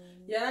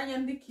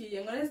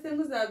yaranyandikiye ngo nese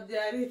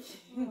nguzabyariki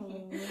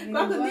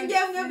bako ndingiye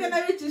mwebwe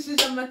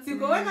nabicishije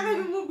amatsiko we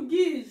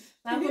narabimubwiye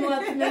ntabwo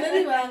mwatumena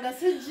n'ibanga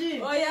se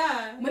ji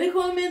oya muri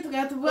comment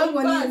ugatuvuga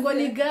ngo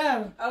ni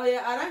girl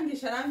oya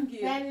arangisha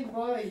arambwira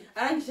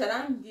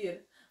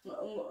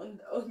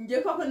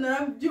ngiye koko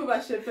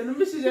narabyubashe pe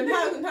numvishije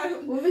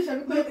ubisha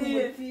bikore ku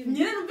mutima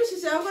nyine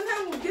numvishije ahubwo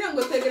ntamubwira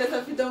ngo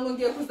tegereza video ngo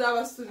ngiye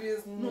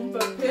kuzabasubiza numva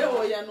pe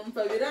oya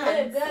numva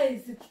biranze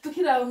guys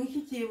tukiraho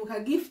nk'iki kibuka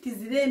gift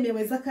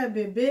ziremewe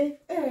z'akabebe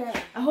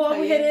aho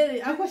wabuherere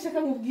ako shaka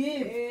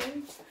mubwire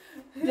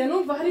bya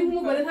numva hari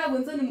nk'umugore ntabwo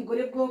nzana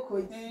umugore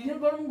bwokoye niyo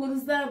bari umugore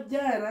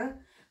uzabyara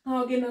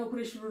nkagenda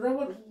gukoresha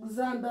ururabo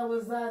zandabo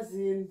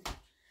zazindi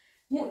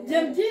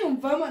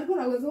byumvamo ariko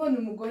ntabwo zibona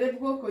umugore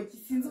bwokoye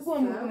sinzi uko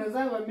umuntu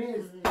azaba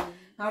ameze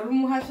hari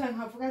umuhasha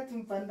nkavuga ati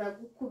mva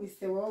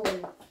ndagukubise wowe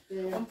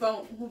umva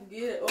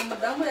nkubwire uwo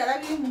mudamu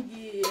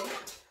yarabimbwiye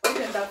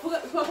ndavuga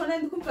kuko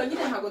nandi kumva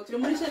nyine ntabwo turi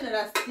muri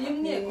generation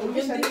imwe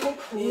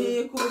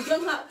ku buryo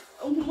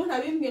nk'umuntu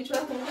abimbwiye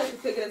nshobora kumubwira ati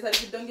tegereza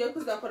video ngiye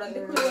kuzakora ndi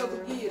kuri we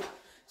bubwira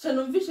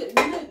numvishe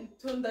nyine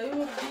tunda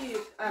y'umubwira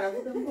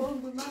aravuga ngo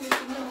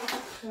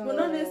ngo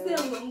none se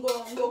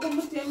ngo ko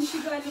mutuye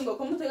Michigan ngo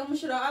ko mutega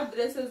mushiraho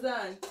address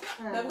zanyu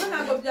nabwo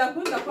ntabwo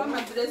byakunda ko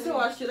address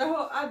washiraho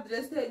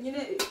address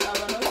nyine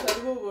abantu bose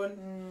bari bubone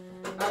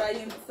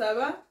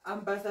arayinsaba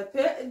ambaza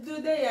pe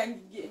due date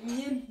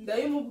nyine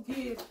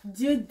ndayimubwira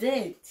due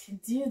date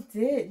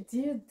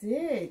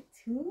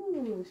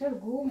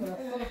sharguma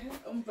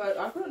umva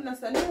akora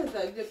nasa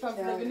neza ibyo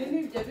pavuro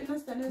binini bya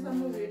binasa neza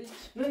mubiri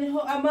noneho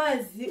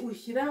amazi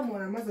ushyira mu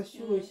amazi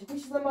ashyushye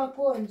kushiza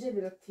amakonje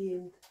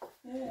biratinda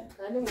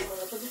kandi mu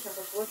Rwanda ko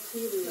dushaka kuba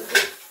twiriwe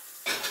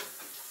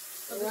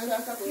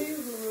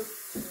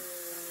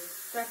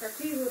shaka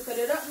kwihuta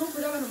rero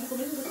nukuri abantu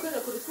mukomeje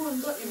gutwereka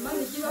urukundo Imana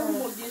igiye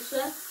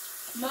bahumugisha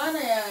mana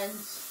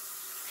yanjye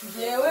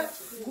jewe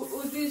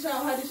uzisha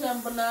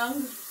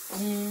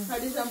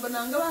hari ijambo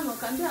nanga abantu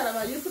kandi hari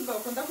aba YouTube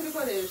bakunda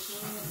kurikoresha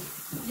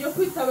yo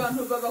kwita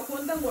abantu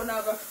babakunda ngo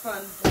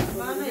nabafana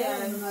mana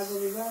yanjye ntago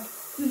biba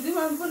sinzi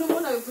impamvu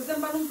n'umuntu abivuze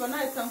mba numva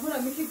nahita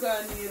nkuramo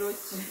ikiganiro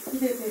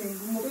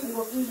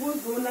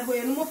ngo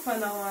nahuye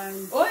n'umufana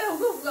wanjye oya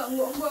uvuga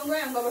ngo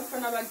yanga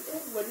abafana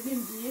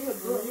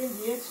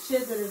waririmbiye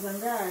cedereza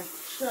ngahe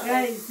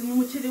guys mu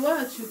muceri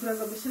wacu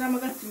turaza gushyiramo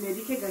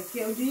agatimerike gake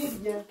ujye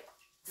uyirya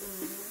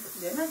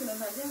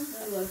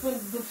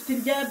dufite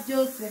ibya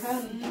byose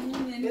hano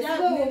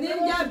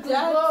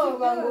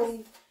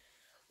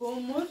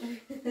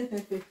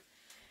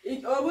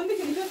ubundi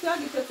ikintu cyose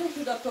yagitetse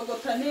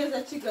kigatogota neza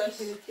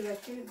kigashye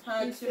nta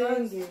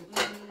kibazo.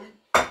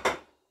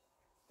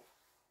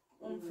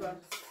 Umva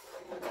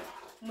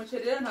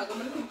umuceri rero ntabwo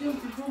muri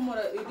kubyumva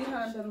impumura iri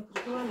hanze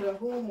kubanira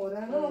humura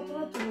no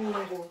tuba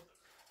turungo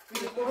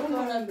biri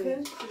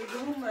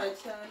guhumura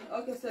cyane.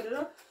 Okay, so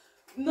rero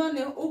none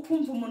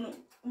ukumva umuntu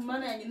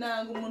mana yanjye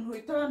nanga umuntu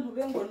wita abantu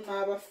be ngo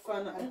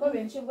nabafana ariko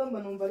benshi bwo mba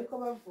numva ariko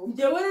bavuga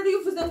njyewe rero iyo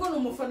uvuze ngo ni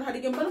umufana hari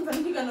igihe mba numva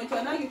n'ikiganiro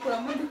cyawe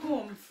nagikuramo ndi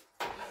kumva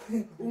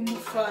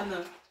umufana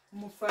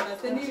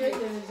se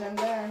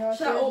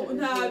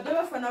ntabyo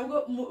abafana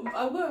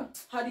ahubwo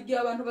hari igihe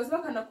abantu baza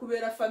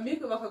bakanakubera famiye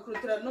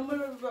bakakurutira no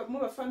mu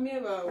bafamiye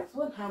bawe.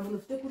 Nta muntu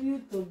ufite kuri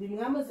YouTube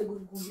mwamaze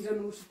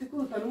kugirana ubucuti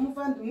kuruta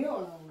n'umuvandimwe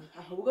wawe,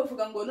 ahubwo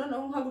avuga ngo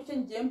noneho nka gutya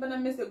ngiye mba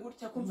nameze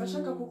gutya kumva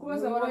ashaka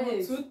kukubaza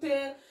waramutse ute.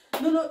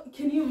 No,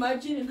 can you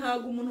imagine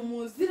ntabwo umuntu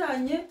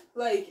muziranye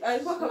like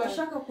ariko akaba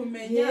ashaka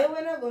kumenya. Yewe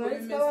ntabwo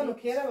nari abantu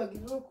kera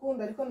bagira urukundo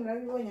ariko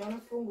narabibonye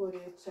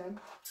abanafunguriye cyane.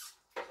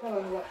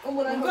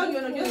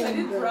 Umurangano byose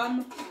ari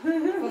drama.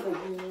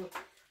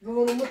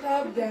 Umuntu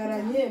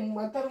mutabyaranye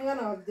atari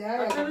umwana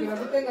wabyara kugira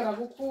ngo utenge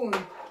aragukunda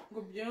ngo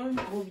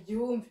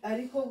byumve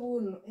ariko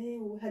buno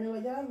hari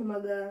bajya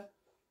bampamagara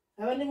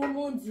aba ni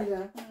mu nzira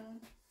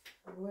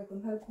ubwo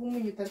ntari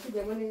kumunyita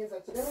tujyamo neza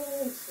kireba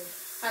neza.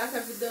 Hari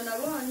akavido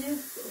nabonye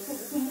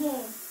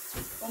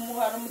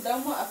umuhara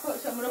umudamu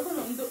afasha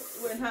murabona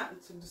we nta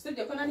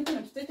dusebye ko nari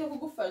kintu mfite cyo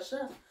kugufasha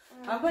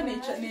aba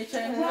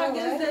nicaye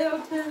ntagezeyo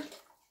pe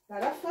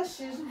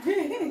narafashije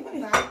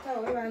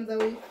natawe banza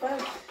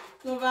wifashe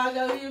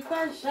nubaga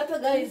wifashe. Hata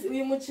guys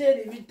uyu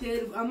muceri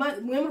biterwa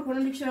mwe muri kono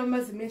ndikishira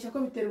amazi menshi ako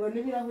biterwa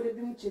n'ibirahure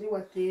by'umuceri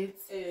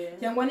watetse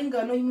cyangwa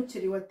n'ingano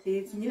y'umuceri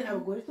watetse nyine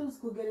abagore tuzi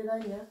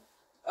kugereranya.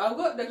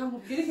 Ahubwo reka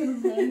nkubwire ikintu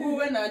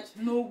ntunguwe nacyo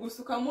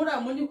nugusuka muri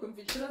amunyu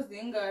kumva inshuro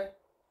zingahe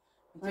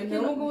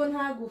nubwo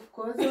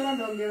ntagukoze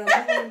urandongera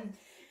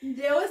mu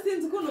njyewe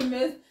sinzi ukuntu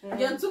umeze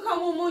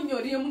yansukamo umunyu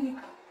rimwe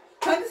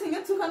kandi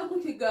singetsuka no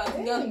kukiganza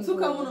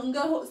ngatsuka mu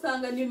ngaho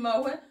usanga ni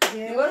mawe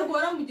bari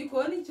gora mu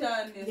gikoni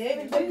cyane.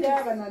 Yewe ibyo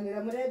byabananira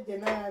murebye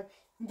nabi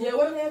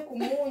ngewe ne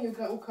kumunyu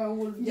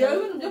ukawurya ngewe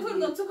ibintu byo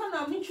kwiga nsuka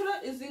na minshura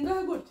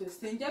izingahe gutyo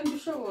sinjya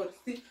mbishobora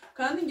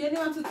kandi ngiye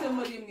niba nsutse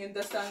muri imwe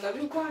ndasanga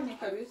bikwanye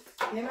kabisa.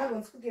 Ye ntabwo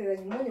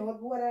nsugereranya umunyu wa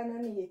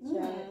warananiye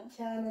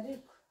cyane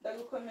ariko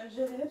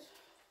ndagukomeje rero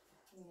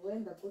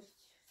wenda gutya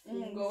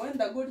ngo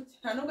wenda gutya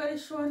nta nubwo ari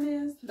shuwa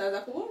neza ndaza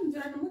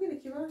kubumvira ntimugire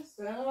ikibazo.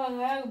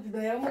 urabona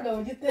video ya mugabo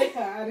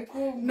giteka ariko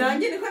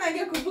nanjye niko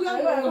nagiye kuvuga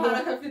ngo hari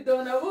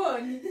akavido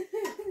nabonye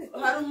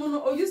hari umuntu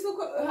ugize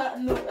uko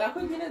ako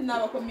nyine ni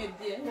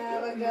abakomediye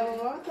abagabo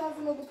batazi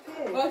no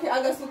guteka. Okay,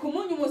 agasuka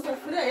umunyu mu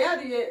safuriya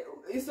yariye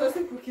isosi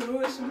ku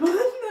kirushi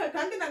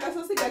kandi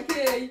n'agasosi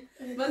gakeya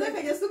maze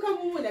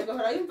akajyasukamo umunyu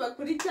agahora yumva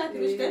kuri cyati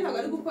bishikaye ntabwo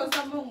ari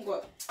gukozamo ngo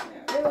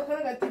reba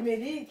karaga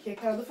timerike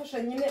karadufasha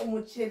nyine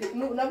umuceri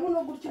nabo no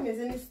gutya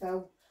umeze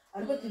n'isawa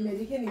ariko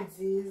timerike ni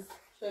nziza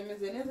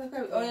cyameze neza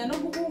kabisa. Oya no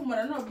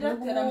guhumura no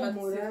byatera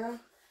amatsiko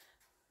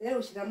rero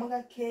ushyiramo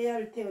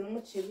gakeya bitewe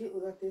n'umuceri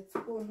ugatetse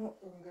ukuntu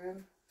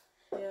ungana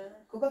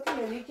kuko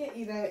timerike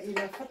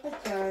irafata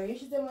cyane iyo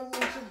ushyizemo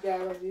nyinshi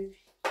byaba bibi.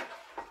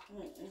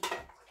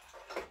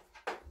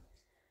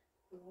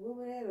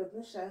 Ubu rero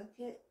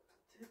dushake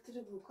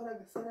turi gukora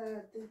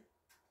agasalade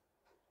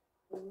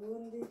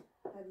ubundi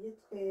harye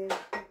twebwe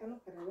kano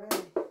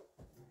karabaye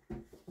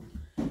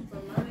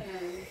bamane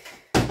yawe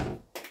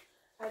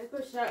ariko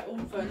sha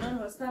umva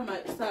noneho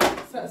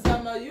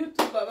sama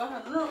YouTube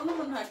abahano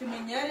n'umuntu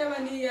ntakimenya yari aba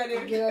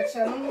niyarebe gira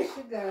cyane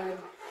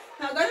umushigani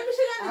ntabwo ari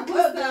imishigani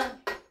gusa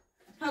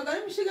ntabwo ari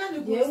imishigani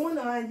gusa yewe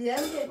umuntu wanjye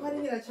yambwiye ko ari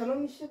gira cyane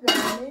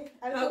umushigani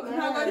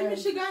ntabwo ari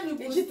imishigani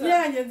gusa inshuti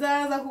yanjye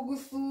nzaza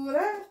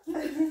kugusura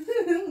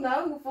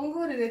nawe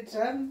ngufungurire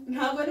cyane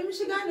ntabwo ari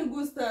imishigani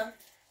gusa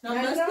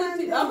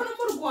n'amasiteti aho no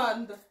mu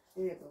Rwanda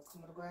yego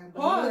mu Rwanda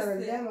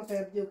hose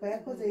akayabyuka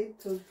yakoze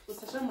YouTube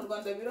gusa sha mu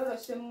Rwanda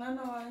biroroshye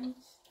mwana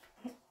wanjye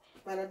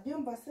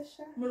barabyumva se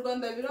sha mu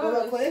Rwanda biroroshye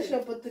bakoresha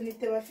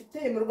opportunity bafite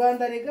mu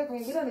Rwanda rega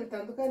kumbirana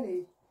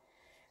bitandukanye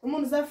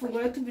umuntu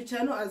uzafungura YouTube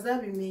channel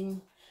azabimenya.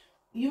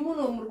 Iyo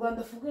umuntu mu Rwanda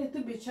afunguye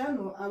YouTube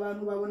channel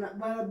abantu babona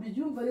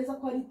barabyumva neza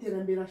ko ari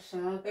iterambere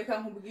ashaka.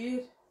 Reka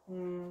nkubwire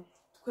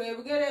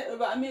twebwe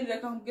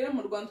reka nkubwire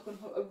mu Rwanda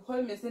ko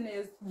bimeze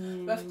neza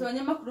bafite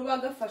abanyamakuru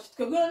bagafasha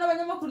twebwe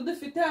n'abanyamakuru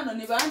dufite hano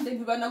ni bande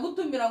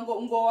ntibanagutumira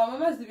ngo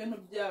wamamaze ibintu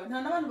byawe nta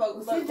nabantu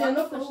bagufasha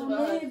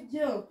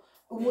n'ibyo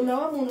ubu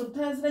nawe muntu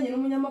utaziranye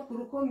n'umunyamakuru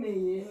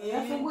ukomeye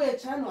yafunguye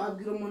cyane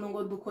abwira umuntu ngo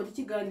dukore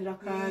ikiganiro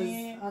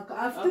akazi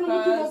afite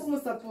n'umutima wo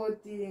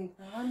kumusapotinga.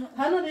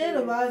 Hano rero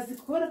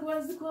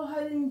bazi ko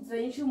hari inzira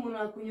nyinshi umuntu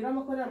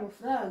akunyuramo akorera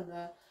amafaranga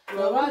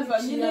babanza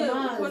nyine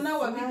uko nawe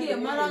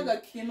wabigiyemo ari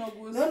agakino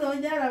gusa. Noneho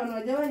njye hari abantu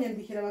bajya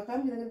banyandikira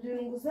bakambwira ngo ibyo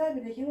bintu ngo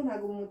uzabireke ngo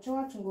ntabwo mu muco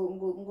wacu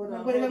ngo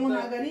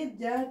ntabwo ari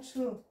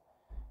ibyacu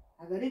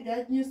ntabwo ari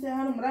ibyacu nyuse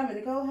hano muri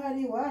Amerika aho hari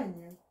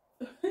iwanyu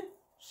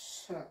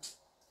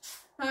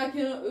nta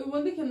kintu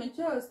ubundi kintu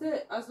cyose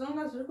as long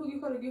as uri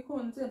kugikora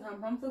ugikunze nta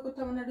mpamvu yo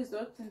kutabona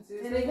result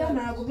nziza. Erega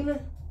ntabwo bino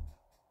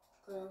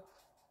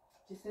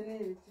gisa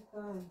n'ibiti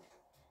kandi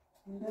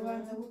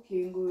ndabanza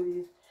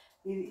gukingurira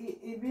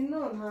ibino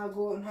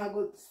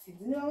ntago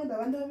sinzi niba wenda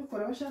abandi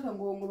babikora bashaka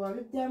ngo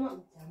babe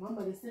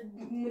byamamare se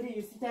muri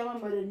iyi si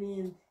cyamamare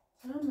n'indi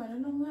cyamamare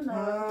n'umwana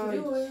wawe kuri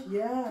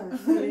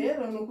we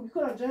rero ni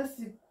ukubikora just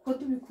ko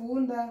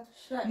tubikunda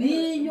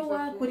niyo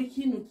wakora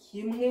ikintu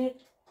kimwe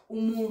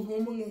umuntu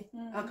umwe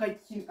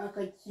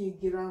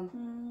akakigiramo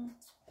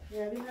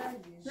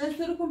yabihagije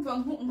nese uri kumva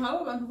nk'abo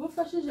bantu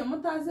bufashije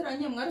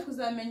mutaziranye mwari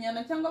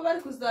kuzamenyana cyangwa bari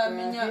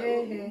kuzamenya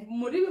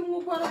muri bimwe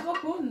uko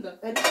bakunda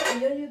ariko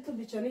iyo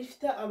YouTube channel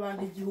ifite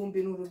abantu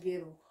 1000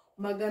 n'urugero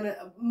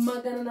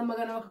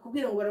magana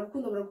bakakubwira ngo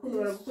barakunda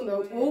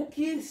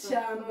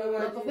ukishyana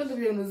bakavuga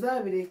ibintu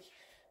uzabireke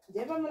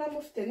njyewe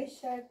muramufite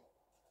n'ishyari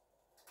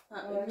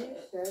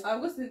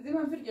ahubwo sinzi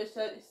impamvu iryo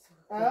shyari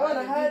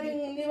abana hari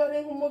niba ari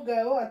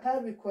nk'umugabo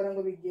atabikora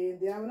ngo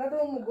bigende abona ari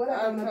umugore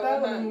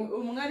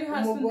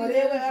umugore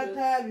we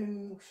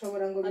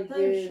atabishobora ngo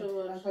bigende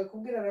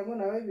akakubwira ngo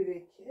nawe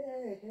bireke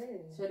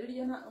shyari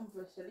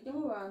ryo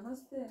mu bantu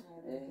se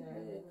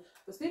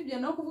usibye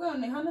no kuvuga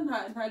ngo hano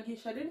nta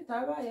gishari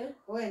ritabaye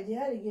we ngiye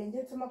hari igihe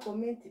ngetsemo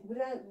comment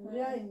buriya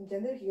njya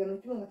ndeba ikiganiro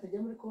cy'umuntu atajya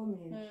muri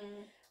comment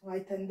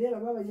mwahita ndeba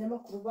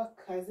b'abanyamakuru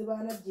bakazi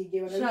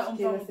banabyigiye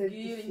banabifitiye na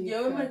certificate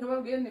ngewe mareka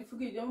babwiye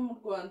nifuga ibyo mu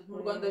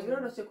Rwanda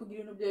biroroshye kugira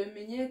ibintu byawe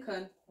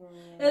bimenyekana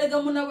erega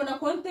munabona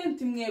content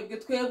mwebwe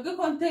twebwe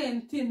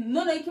content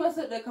none ikibazo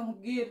reka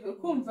nkubwire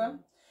ukumva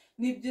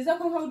ni byiza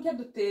ko nka burya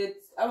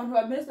dutetse abantu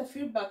bamereza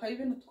feedback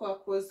y'ibintu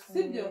twakoze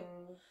sibyo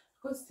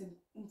rwose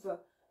umva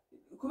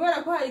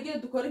kubera ko hari igihe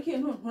dukora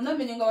ikintu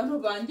ntunamenye ngo abantu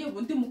bangiye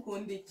ubundi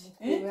mukunda iki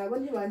nabo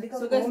ntibandika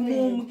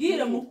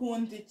mumbwire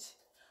mukunda iki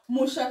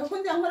mushaka ko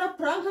njya nkora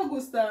prank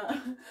gusa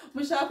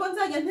mushaka ko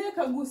nzajya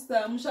nteka gusa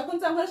mushaka ko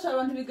nzankoresha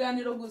abantu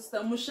ibiganiro gusa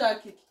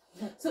mushaka iki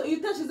so iyo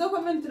utashizeho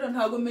comment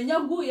ntabwo menya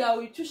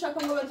yawe icyo ushaka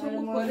ngo bari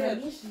kugukorera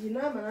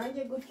inama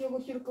nanjye gutyo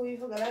uko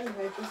wivuga nanjye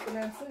nkayikoze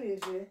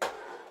nansubije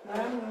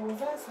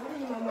uzasubire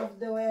inyuma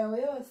amavideo yawe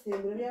yose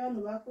mbere y'abantu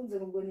bakunze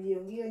ngo niyo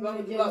ngiyo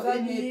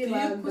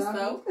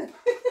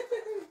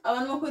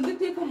abantu bakunda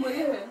itiku muri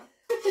he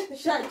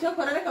cyo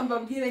kora reka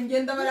mbabwire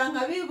ngenda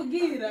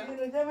barankabibwira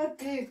ibintu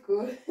by'amatiku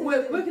we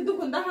kubera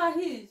idukunda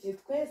hahiye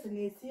twese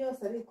ni isi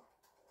yose ariko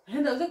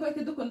ndavuze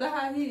kubera idukunda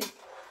hahiye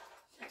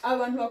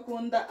abantu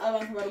bakunda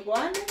abantu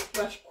barwane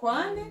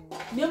bashwane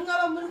niyo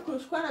mwaba muri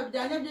kurushwana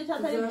byanyabyo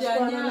cyangwa atari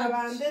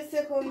byanyabyo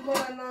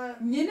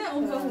nyine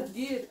umva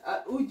nkubwire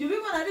ujya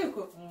ubibona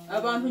ariko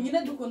abantu nyine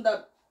dukunda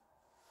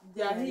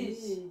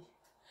byahiye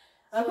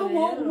ariko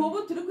nk'ubu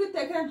turi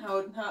kwitekera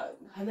nta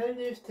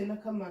bifite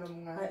n'akamaro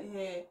mwana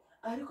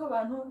ariko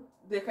abantu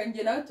reka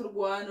njye nawe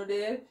turwana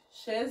urebe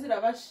sheze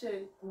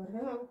irabasheye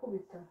urabona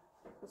gukubita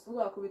gusa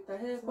wakubita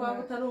he ko waba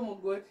utari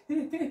umugore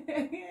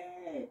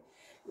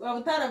waba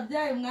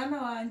utarabyaye umwana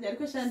wanjye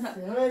ariko shana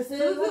uzi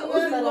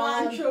ngo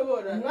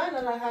wanshobora umwana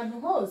ari ahantu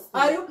hose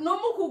no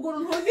mu kuguru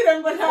ntugire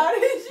ngo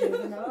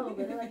ntarishyura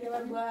n'abagore bajya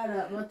barwara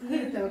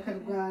batwita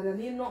bakarwara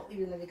nino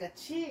ibintu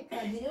bigacika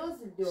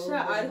ntiyoze ibyo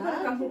ariko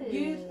reka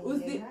nkubwire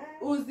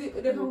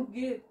reka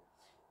nkubwire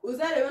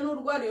uzarebe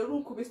n'urwariye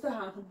rukubise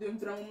ahantu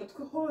byumvira mu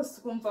mutwe hose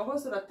ukumva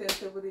hose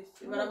uratente buri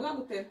baravuga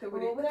ngo utente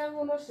buri buriya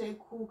nk'unoshe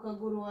ku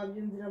kaguru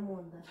wabyumvira mu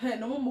nda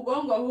no mu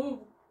mugongo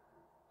ahubwo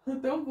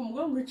utumva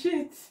umugongo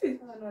ucitse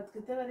abantu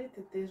batwite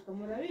bariteteshwa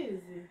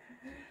murabizi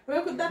we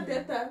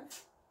kudateta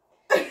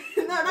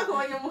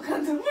nakubonye mu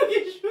kanzu mvuga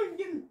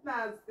ishungi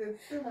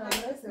ntasetse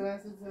bose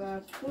basize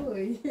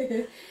bapfuye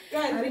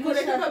ariko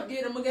reka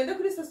babwire mugende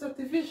kuri SOSO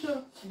TV show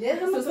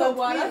SOSO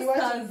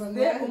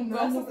warasaze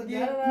umva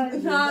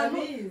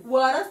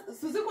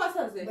suzi ko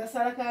wasaze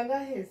ndasara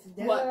kangahe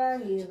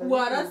byararangiye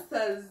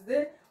warasaze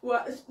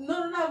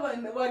none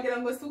wagira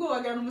ngo si ubwo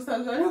wagira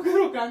n'umusaza wari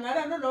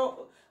kwirukankara none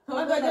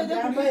nk'abajya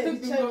kuri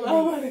YouTube ngo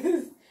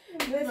babareze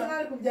neza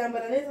nari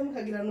kubyambara neza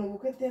mukagira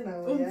n'ubukwe te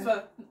nawe umva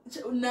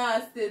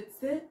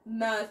nasetse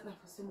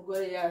nafase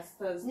umugore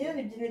yasaze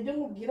nyine ibyo byo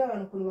nkubwira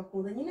abantu ukuntu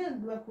bakunda nyine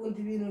bakunda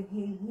ibintu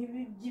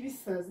nk'ibi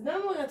by'ibisazi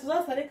namwe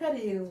tuzasare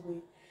karindwi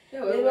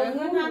reba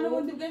nta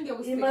n'ubundi bwenge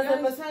busigaye imaze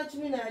amasaha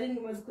 17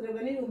 imaze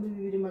kurebwa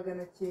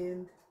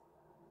n'2900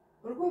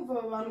 urumva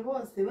aba bantu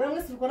bose bamwe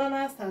sibikora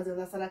nasaze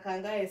ndasara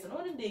kangahe se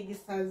none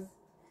ndigisazi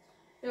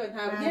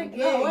nta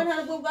bwenge wowe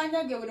ntabwo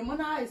bwanyage burimo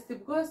nahise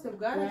bwose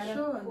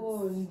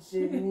bwarashonje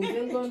nje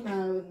ngo nta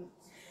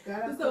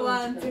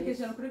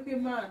bwarakonje kuri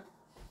kw'Imana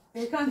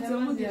kanze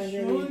mu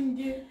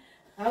gishungi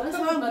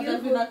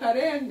abasabwira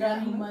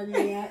karengana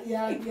Maria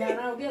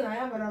yarabwira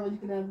yambara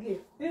abagikinabwiye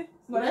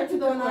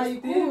murafite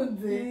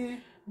nayikunze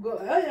ngo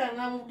aya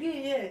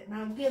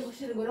nambwiye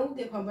gushira ngo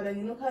namubwiye kwambara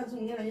ngino kanzu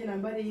umwena nyine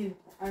nambara yiri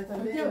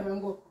atabye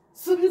ngo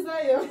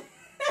subizayo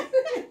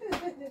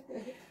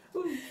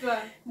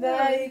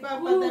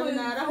papa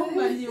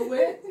narahumaniwe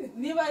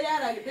niba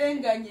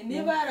yararenganye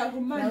niba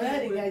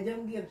yarahumaniwe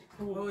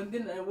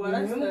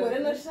umugore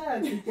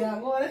nashatse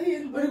cyangwa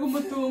warahindura uri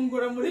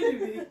kumutungura muri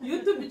ibi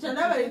YouTube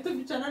channel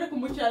ari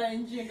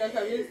kumucaranginga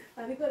kabisa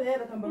ariko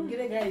rero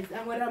kambabwire guys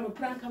amara ama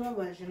prank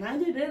ababaje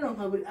nanjye rero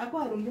nkaburi ako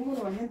hari undi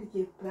muntu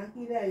wanyandikiye prank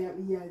iriya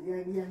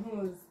ya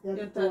ntuzi ya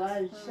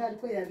tatuwaje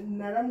ariko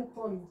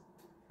naramukomye.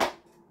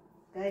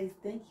 Guys,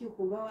 thank you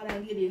kuba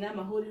warangiriye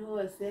inama aho uri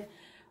hose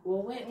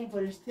wowe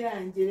umva inshuti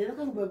yanjye rero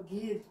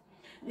kambabwire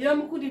niba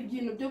mukuri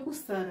ibintu byo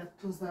gusara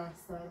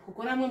tuzasara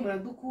kuko namwe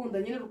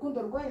muradukunda nyine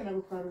urukundo rwanyu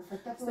ntabwo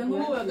twarufata se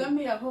nk'ubu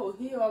wagamiye aho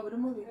uhiye waba uri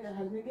mubi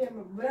harige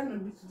burano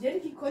bikigera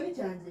ikikoni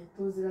cyanjye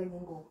tuziranye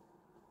ngo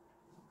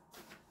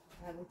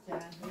ntabwo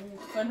cyane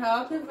ko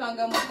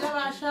ntawakwivanga mu byo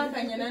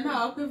bashakanye na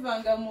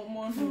ntawakwivanga mu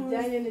muntu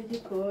bijyanye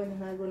n'igikoni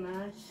ntabwo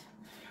nashya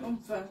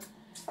umva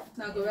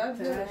ntabwo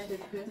babyoroshye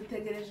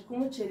dutegereje ko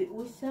umuceri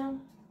ushya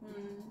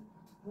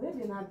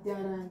urebye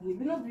ntabyarangiye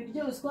bino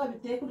biryo uswa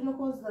biteka uri no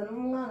kozana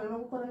n'umwana no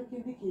gukora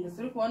n'ikindi kintu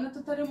turi kubona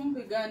tutari mu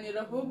biganiro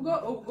ahubwo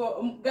ubwo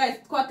guys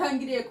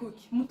twatangiriye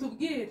kuki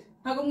mutubwire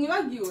ntabwo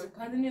mwibagiwe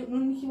kandi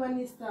n'ikiba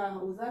n'isaha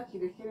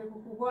uzakirekere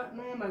kuko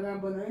n'aya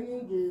magambo nayo ni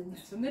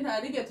ingenzi undi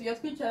ntarige tujya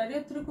twicara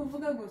rero turi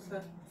kuvuga gusa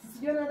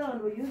sibyo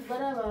n'abantu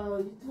bari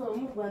aba-YouTuber bo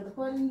mu Rwanda ko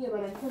ari nge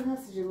barangiko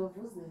ntasije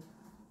bavuze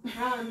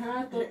nta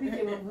topic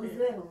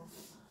bavuzeho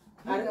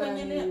ariko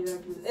nyine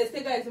ese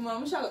guys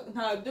mushaka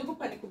nta byo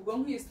gupanika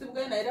ubwonko isi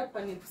bwayo na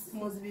irapanitse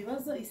muzi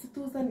ibibazo isi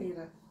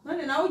tuzanira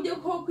none nawe ugiye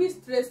ko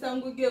kwistressa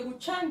ngo ugiye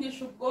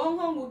gucangisha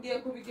ubwonko ngo ugiye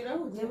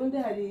kubigiraho njyewe ndi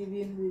hari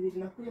ibintu bibiri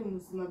nakuye mu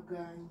buzima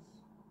bwanjye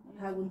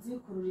ntabwo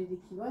nzikururira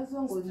ikibazo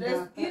ngo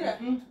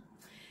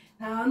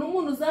nta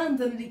n'umuntu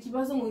uzanzanira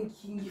ikibazo ngo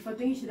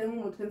ngifate ngishyire mu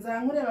mutwe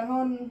nzankureba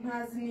nkaho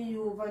ntazi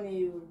niyuva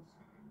niyuva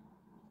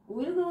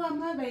uwirirwe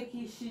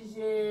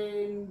wampangayikishije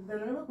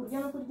ndananirwa kurya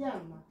no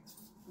kuryama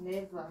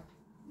never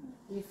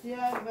isi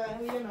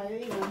yabaye nayo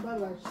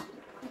irambabaje.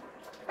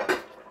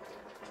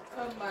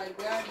 Oh my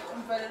god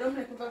umva rero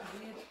mwe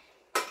kubabwira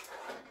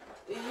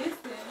iyi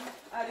se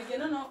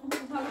arigena no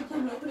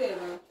nkabucyane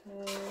kureba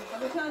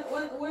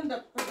wenda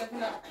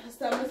pagana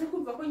samaze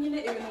kumva ko nyine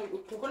ibintu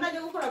kuko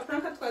najya gukora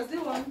prank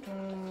twazibona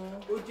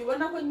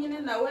ujibona ko nyine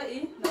nawe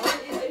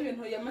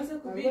ibintu yamaze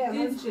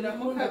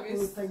kubitinjiramo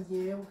kabisa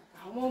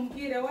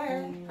mumbwire we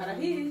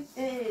harahiye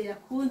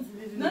yakunze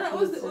ibintu nara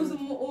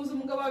uzi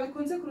umugabo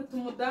wabikunze kuruta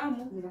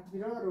umudamu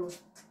biroroha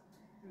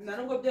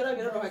narubwo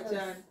byarabiroroha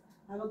cyane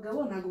abagabo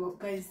ntabwo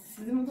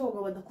sinzi mu bwoko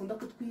badakunda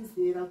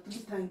kutwizera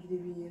tugitangira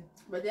ibintu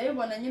bajya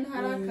bibona nyine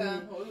hari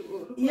akantu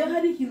iyo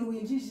hari ikintu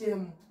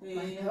winjijemo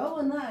bahita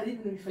babona ari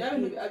ibintu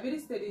bifatika abiri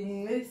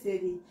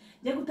seri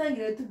njya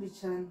gutangira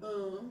tubicana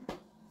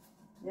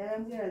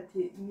yarambwira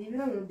ati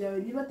niba ibintu byawe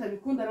niba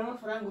atabikunda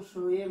n'amafaranga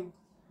ushoyemo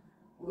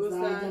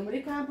uzajya muri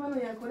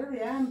kampani yakorera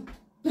uyambi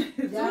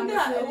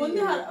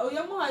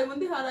uyamuhaye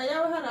ubundi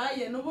harayawe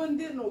haraye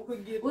n'ubundi ni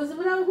ukugira uzi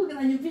buriya kugira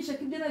nyumvishe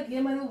ko ibyo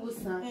nagiyemo ari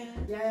ubusa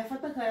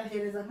yayafata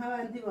akayahereza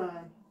nk'abandi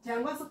bantu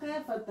cyangwa se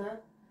akayafata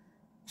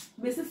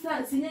mbese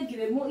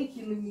sinyagiremo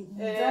ikintu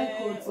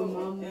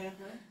nzakonsomamo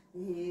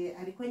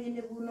ariko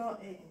nyine buno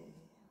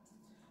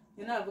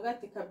navuga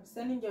ati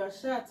kabisa ninjye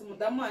washatse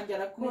umudamu wanjye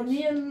arakunze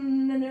niyo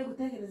naniwe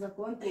gutekereza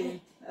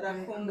content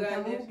arakunganira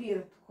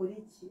amubwira tukora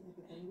iki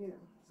akambwira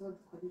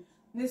dukora iki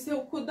nisi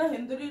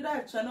kudahindurira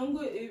cano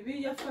ngo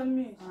ibi ya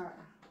famille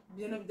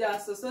ibintu bya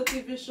SOSO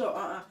TV show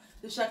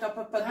dushaka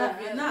papa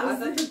Davina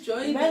aza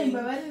tujoin bari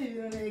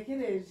ibintu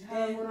nekereje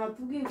hari umuntu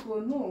atubwiye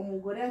ukuntu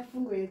umugore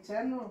yafunguye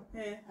cano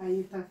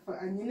ayita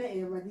nyine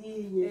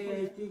yabariye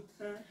politiki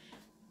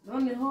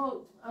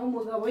noneho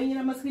umugabo nyine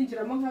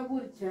amaswinjiramo nka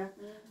gutya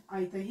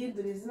ahita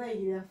ahindura izina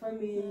ya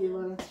famille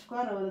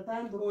barashwana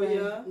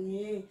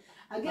baratandukanye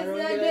ageze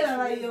yagera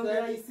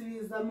arayongera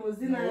ayisubiza mu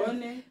zina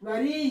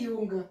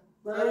bariyunga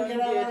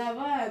barongera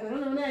barabana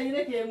none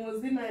yayirekeye mu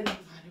zina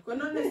ariko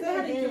none se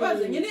hari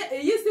ikibazo nyine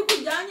iyi si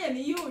kujyanye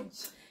niyuge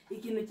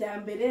ikintu cya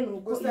mbere ni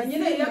uko gusa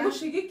nyine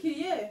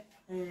yagushigikiye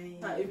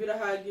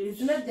ibirahagije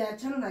izina rya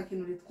cano nta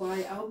kintu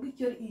ritwaye ahubwo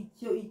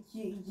icyo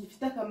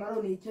gifite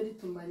akamaro ni icyo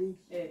ritumariye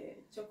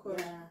cyo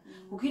kora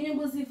kuko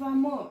inyungu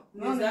zivamo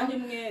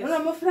none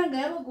amafaranga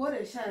y'abagore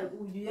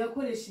uyu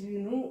yakoresha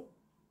ibintu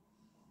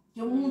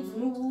byo mu nzu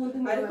n'ubundi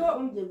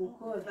mwagombye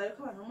gukora ariko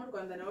abantu mu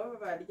Rwanda nabo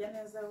barya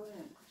neza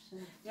wenda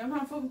niyo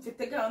mpamvu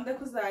mfite gahunda yo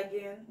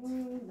kuzagenda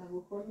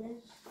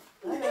ndagukomeje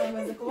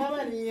bamaze kuba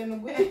bariye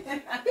n'ubwo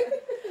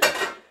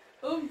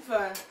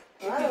umva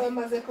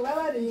bamaze kuba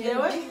bariye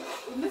yewe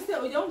mbese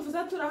ujya wumva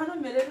uzatura hano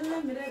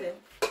mirere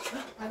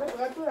ariko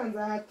uratura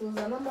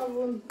nzahatuza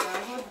n'amabundi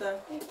nahoda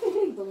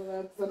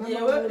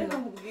yewe reka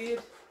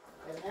nkubwire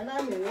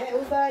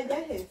uzajya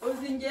he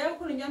uzi ngewe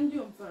kuri njya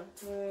mbyumva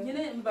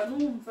nyine mba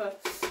numva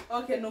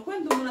okay nuko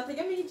ndi umuntu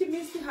atajyamo iki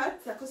minsi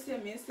hati ako siyo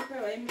minsi ko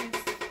yabaye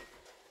iminsi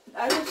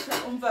arusha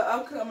umva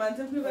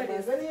akamanze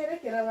kwibariza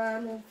yerekera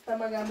abantu ufite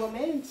amagambo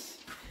menshi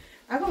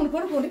ako muri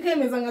kora ukundi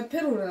kemeza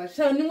ngaterura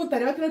sha ni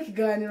mutareba kino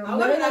kiganiro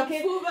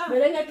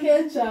mbere nka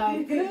kenca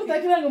kino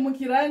mutakira ngo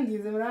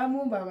mukirangize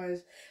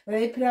muramumbabaje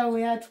barayipirawo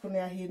yacu kuno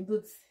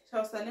yahindutse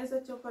cyasa neza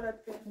cyo kora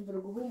pe mbere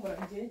guhumbura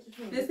ngiye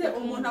ndetse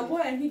umuntu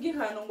aguhaye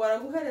nk'igihano ngo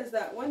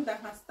araguhereza wenda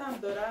nka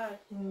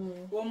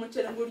 $100 uwo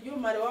muceri ngo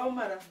uryumare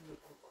wawumara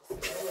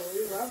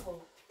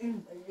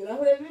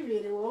ibirahure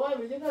bibiri wowe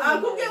wabije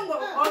akubwiye ngo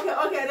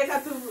okay reka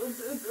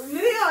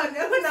miliyoni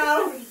ko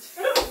nawe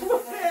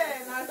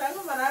natanga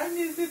umara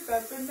n'izi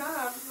 3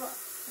 ntahava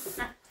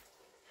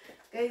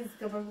guys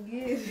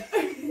kababwire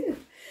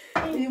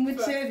uyu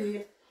muceri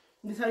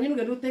ndisaba nyine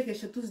ugenda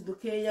utekesha tuzi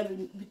dukeya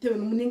bitewe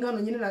n'ingano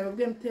nyine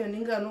nababwiye bitewe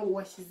n'ingano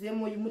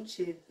washyizemo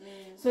y'umuceri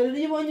so rero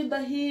iyo ubonye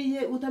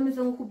udahiye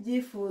utameze nko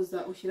kubyifuza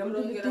ushyiramo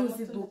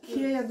tuzi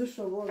dukeya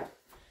dushobora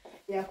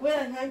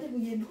yakubera nkanjye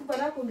ngindi kuva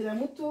nakongera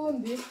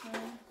mutundi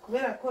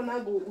kubera ko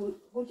nago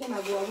gutyo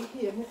nago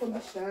wabukiye nkuko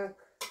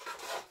mbishaka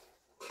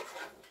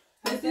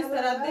ese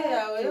salade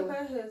yawe yo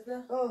kaheza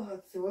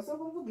si wose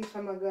kuvugisha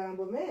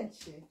amagambo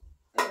menshi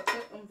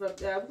umva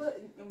byabwo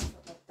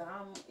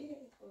umfatamu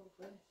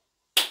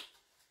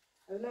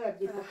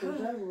arabyita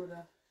kujabura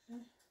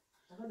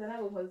aho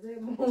narago nkoze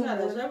mu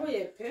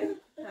narajabuye pe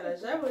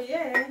narajabuye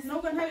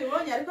nubwo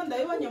ntabibonye ariko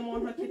ndabibonye mu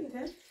ntoki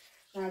te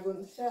ntago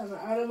nshana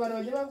abantu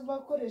bajya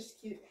bakoresha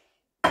iki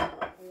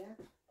oya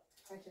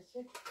achache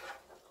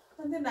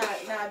kandi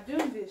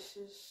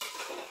nabyumvishije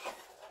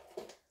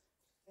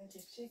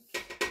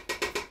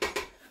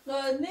ngo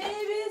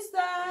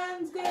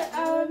nibisanzwe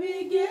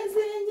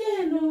abigeze nge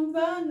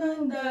numva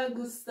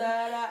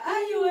ndagusara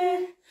ayiwe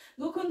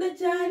gukunda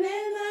cyane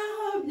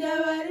naho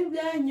byabari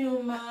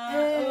byanyuma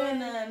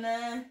onana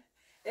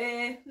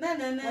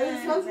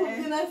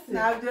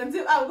ntabyo nzi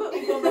ahubwo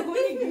ugomba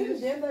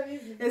kunyigisha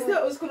ese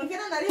ukuntu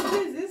kena nari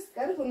mbizi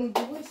kandi ukuntu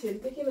mbyibushye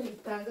ntekereza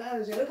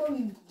gitangaje ariko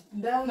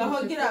ngaho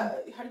gira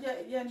harya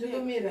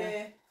yandumira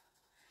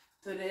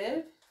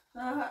turebe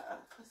naha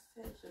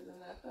akasejana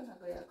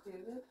nako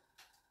yakwibera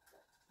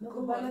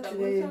kubana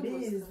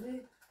tubizi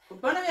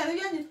kubana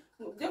byanjye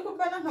byo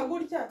kubana nka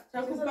gutya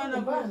cyangwa kubana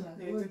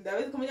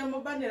ndabizi kumenya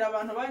mubanira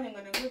abantu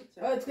banyengane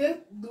gutya twe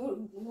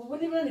ubu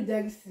ni bene bya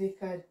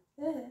gisirikare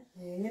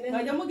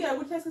ngajya mugira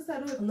gutya se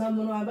saruti nta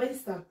muntu wambaye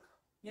isapo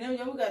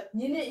nyine mujya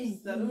nyine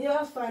iyo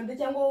afande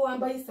cyangwa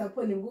wambaye isapo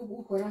nibwo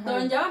ukora hano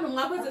ndonje abantu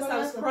mwakoze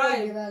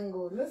subscribe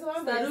ngo nese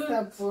wambaye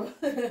isapo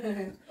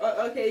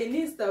okay ni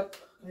isapo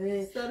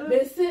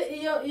mbese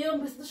iyo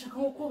mbese dushaka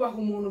nko kubaha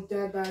umuntu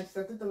bya dance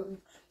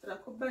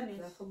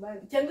turakubanira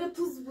cyangwa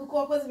tuzi ko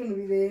wakoze ibintu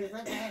bibeza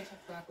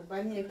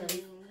turakubaniye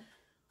kabisa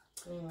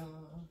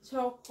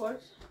cyokora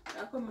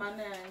ako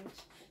mana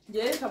yanjye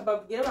njye reka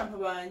mbabwire abantu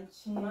banjye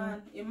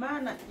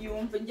imana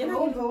yumva njye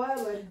wumva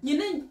wabari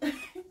nyine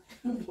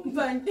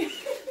mvanjye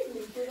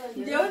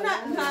njyewe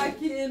nta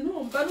kintu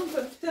mba numva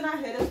mfite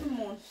nahereza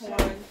umuntu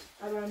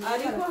wanjye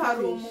ariko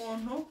hari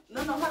umuntu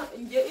noneho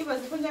njye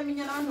ibaze ko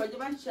njyamenya n'abantu bajya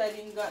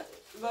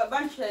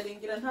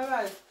bansharingira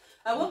ntabazi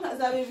abo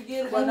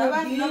nkazabibwirwa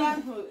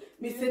n'abantu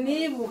mise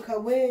nibuka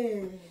we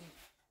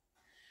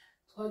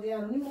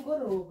twagera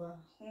nimugoroba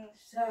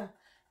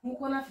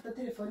nkuko nafite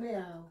telefone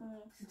yawe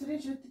situri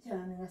inshuti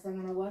cyane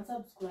ngasanga na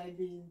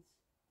wansubscribing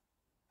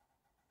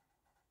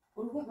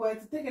urukumva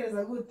wahita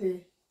utekereza gute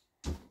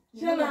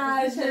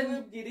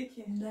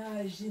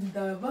naje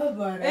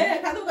ndababara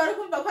kandi ubwo ari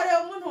kumva ko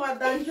ariwe muntu wa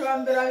danje wa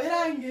mbere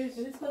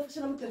wabirangije twafashe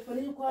na telefone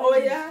y'uko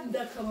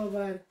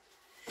ndakababara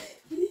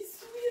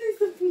isubire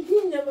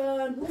isafinya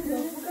abantu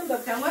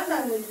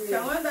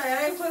cyangwa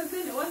ndayayikoze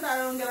wenda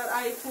arongera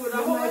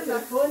ayikuraho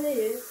telefone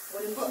ye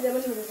wari mushyiramo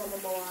nimero za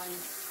mama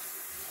wanjye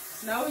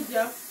nawe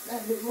ujya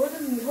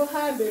niho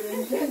hambere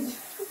njye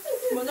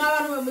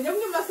abantu mujya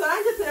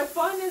mwimasorange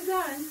telefone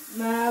zanyu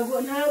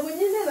ntabwo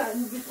nyine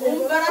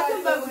umva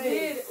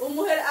arakumbabwire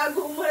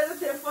umuhereza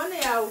telefone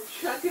yawe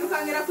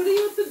ukirukankira kuri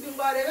YouTube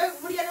ngo arebe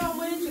burya niba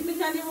muri inshuti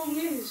cyangwa niba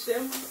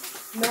umwihishemo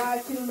nta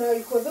kintu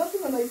nabikozeho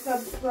tuma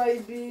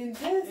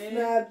nayisubscribinze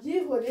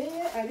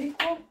nabyihoreye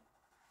ariko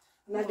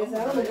nageze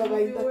hano umugabo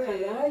ahita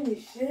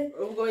akaranyishe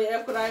ubwo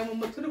yakuraye mu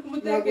mutwe uri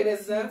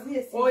kumutekereza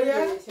oya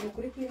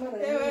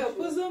yewe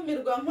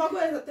ukuzumirwa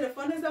nkogohereza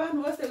telefone z'abantu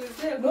bose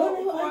wizeye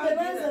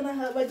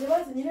bajya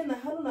bazi nyine na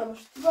hano ni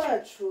abashuti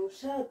bacu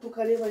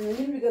tukarebanya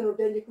n'ibiganiro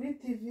byanjye kuri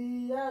TV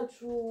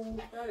yacu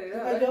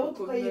tukajyaho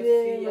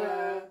tukayireba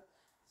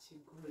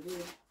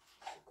kigore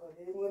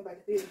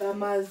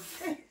ndamaze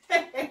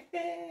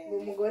ni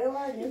umugore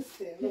wanyu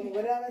se ni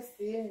umugore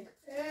w'abasinga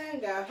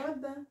ngaho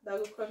da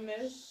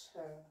ndagukomeje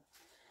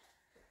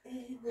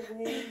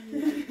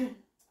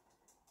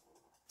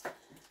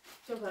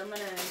cyo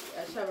baramana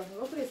ashaka abantu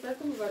bo kuri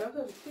site umubare wako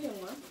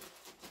bitinywa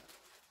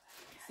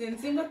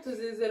sinzi ngo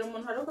tuzizera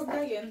umuntu ariko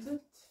byagenze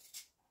ute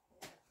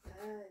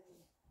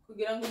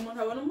kugira ngo umuntu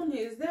abone umuntu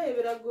yizeye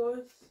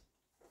biragoye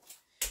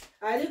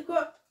ariko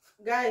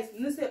guys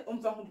nise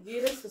umva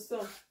nkubwire soso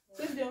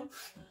sibyo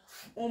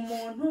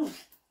umuntu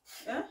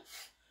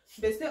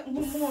mbese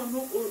nk'umuntu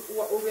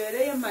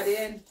ubereye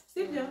marene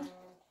sibyo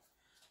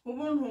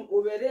umuntu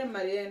ubereye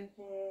marene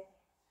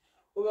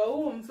uba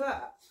wumva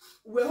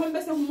weho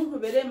mbese nk'umuntu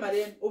ubereye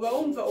marene uba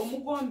wumva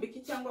umugomba iki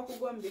cyangwa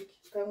kugomba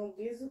iki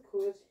kamubwiza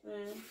ukuri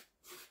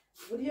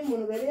burya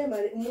umuntu ubereye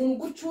marene umuntu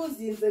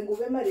ugucuzinze ngo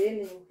ube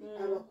marene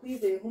aba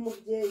akwizeye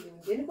nk'umubyeyi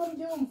njye niko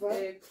mbyumva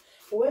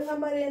wowe nka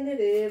marene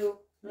rero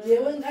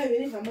yewe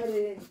nkabiri nka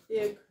marene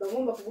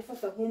bagomba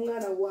kugufata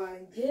nk'umwana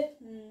wanjye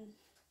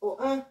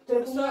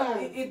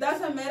it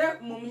doesn't matter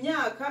mu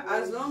myaka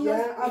as long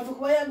as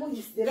avuga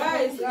yaguhise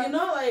guys you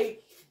know like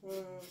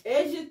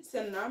age it's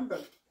a number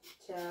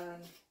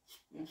cyane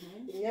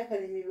imyaka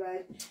ni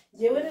imibare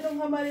yewe rero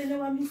nk'amarene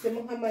wampisemo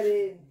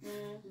nk'amarene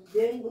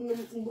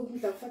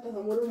ndagufata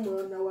nka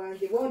murumuna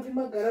wanjye bombi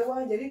magara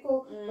wanjye ariko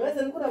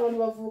uretse nuko abantu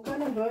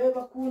bavukana ntibabe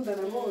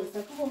bakundana bose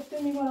ariko ufite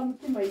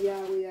n'inkoramutima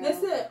yawe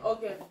ese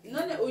okay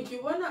none ujya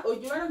ubona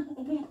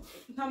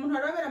nta muntu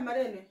arabera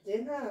marene njye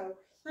ntawe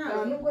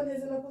nta nubwo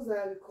neza no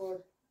kuzabikora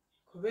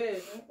kubera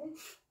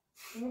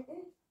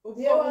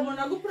ubwo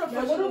umuntu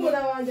agupropose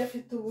murumuna wanjye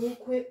afite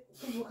ubukwe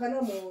tuvukana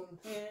mu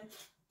nda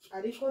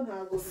ariko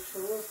ntabwo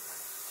bishoboka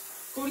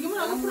ku buryo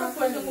umuntu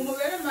agupropose ngo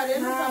umubere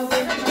marene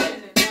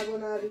ntabwo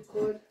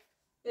nabikora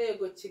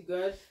yego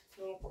Kigali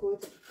ni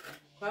ukuri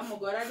kwa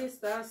mugore ari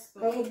sasu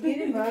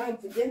bamubwira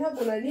impamvu njye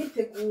ntabwo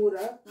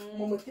nanitegura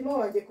mu mutima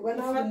wanjye kuba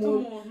naho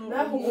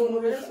umuntu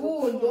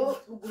urukundo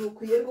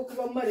rukwiye rwo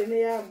kuba marene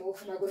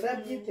yamuha ntabwo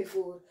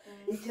ndabyitegura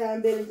icya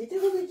mbere njye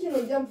cyangwa ikintu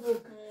njya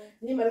mvuga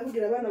nimara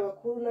kugira abana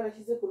bakuru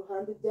narashyize ku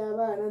ruhande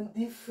by'abana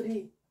ndi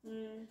free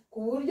ku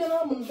buryo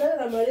nawe umuntu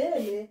ubyarira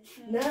marene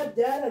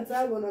nabyara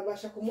nzabona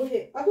abasha kumuhe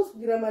ako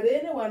kugira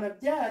marene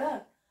wanabyara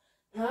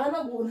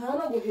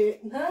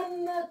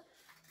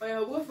oya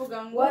ubwo uvuga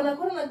ngo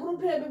wanakora na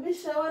groupe ya baby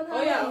shower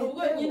oya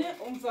ubwo nyine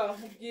umva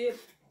nkubwira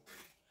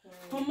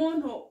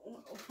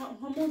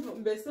nk'umuntu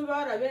mbese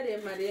barabereye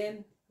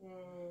marene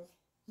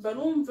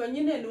barumva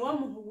nyine ni wa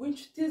muntu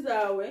w'inshuti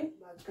zawe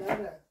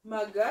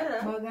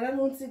magara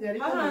ntunsigare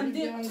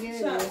hahandi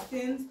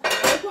sinzi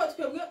ariko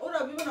twebwe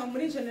urabibona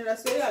muri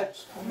generasiyo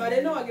yacu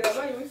marene wagira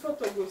abaye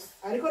w'ifoto gusa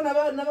ariko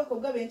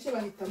n'abakobwa benshi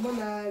bahitamo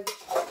nabi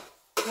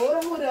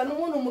urahurira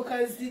n'umuntu mu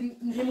kazi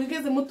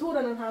ntimwigeze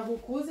muturana ntabwo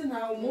ukuzi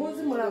ntawe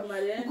umuzi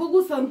kuko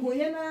gusa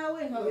ntuye nawe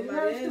nkabiri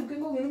nawe ufite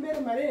ubwingo ngwino imbere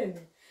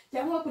marene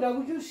cyangwa kureba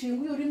uburyo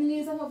ushinguye uri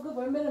mwiza nkavuga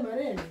ngo imbere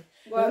marene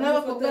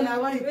n'abakobwa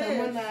nabo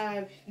bahitamo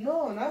nabi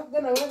n'abakobwa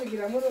nabo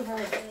babigiramo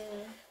uruhare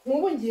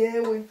nk'ubu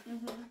ngewe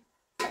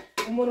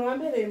umuntu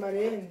wambereye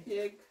marene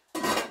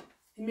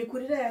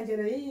imikurire yanjye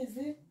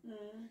arayizi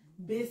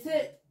mbese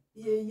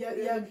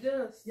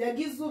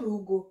yagize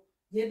urugo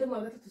yenda mu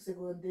wa gatatu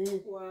segonderi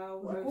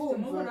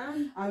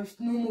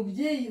ni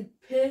umubyeyi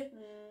pe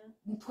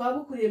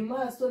twabukuriye mu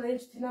maso nayo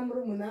inshuti na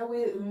murumuna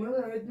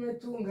we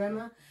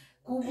tungana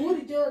ku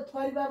buryo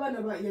twari babana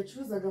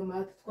yacuruzaga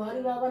amata twari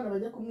babana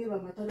bajya kumwiba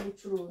amata ari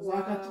gucuruza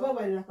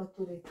akatubabarira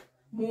akatureka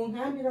mu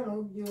nkambi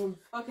naho byumva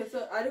okay so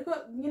ariko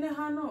nyine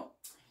hano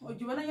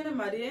ujya ubona nyine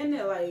marene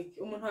like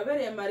umuntu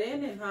wabereye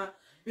marene nta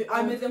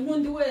ameze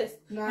nk'undi wese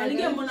hari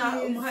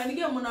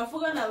n'igihe umuntu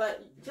avugana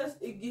just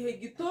igihe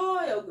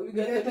gitoya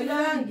bigahita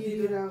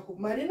birangirira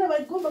marene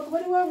bagomba kuba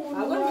ari wa muntu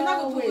ahubwo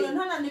ntibinagutugure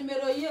nta na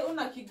nimero ye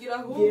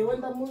unakigiraho yewe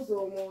ndamuzi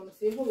uwo muntu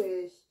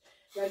sinkubeshye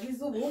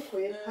yagize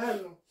ubukwe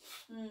hano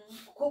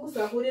kuko gusa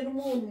ahuriye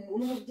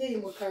n'umubyeyi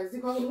mu kazi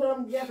kwa ngura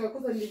umubyeyi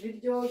akakuzanira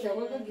ibiryo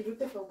cyangwa akagira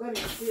ute kavuga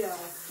inshuti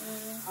yawe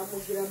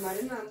amugira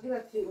marene ambwira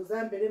ati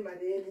uzambere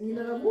marene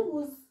nyina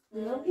aramubuza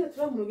nabwiye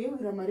turamugiye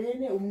kugira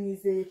marene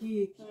umwizeye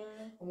hiki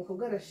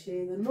umukobwa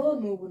arashenga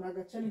none ubu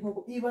nagaca n'inkoko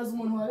ibaza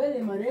umuntu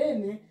wabereye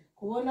marene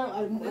kubona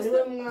ari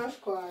we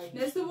mwashwaye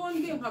nese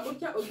ubundi nka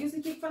gutya ugize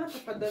ikipfa na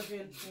papa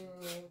David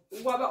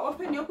waba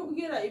open yo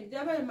kubwira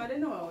ibyabaye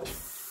marene wawe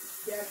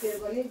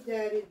byaterwa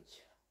n'ibyari byo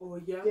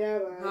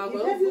ntabwo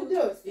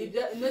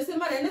nese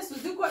marene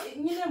suzi ko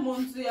nyine mu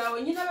nzu yawe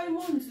nyine abari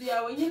mu nzu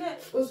yawe nyine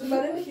uzi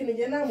marene ikintu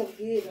njye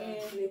namubwira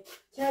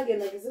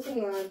cyagendaga ize ku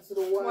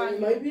mwanzuro wa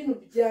nyuma y'ibintu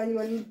bya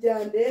nyuma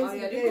n'ibyandenze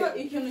ariko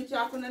ikintu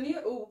cyakunaniye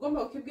uba ugomba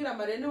kukibwira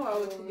marene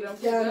wawe kugira ngo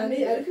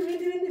byananiye ariko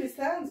ibindi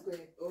bisanzwe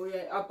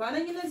apana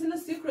nyine zino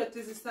secret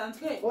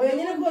zisanzwe oya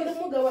nyine ko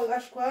n'umugabo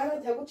ashwara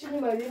cyangwa guca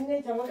inyuma rimwe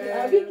cyangwa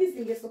abigize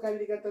ingeso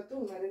kabiri gatatu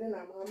marene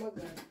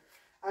namuhamagara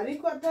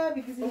ariko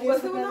atabigize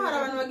ingeso ubwo se hari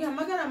abantu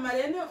bagihamagara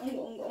marene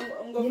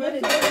ngo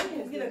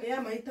kubwira ngo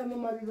yamahitamo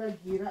mabi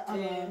bagira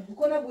abantu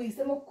kuko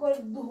naguhisemo kuko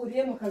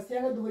duhuriye mu kazi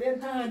cyangwa duhuriye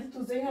nta handi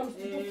tuze nka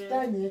bushuti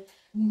dufitanye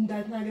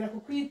ntangira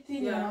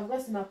kukwitinya ntabwo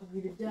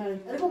sinakubwira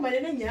ibyanjye ariko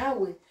marene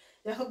nyawe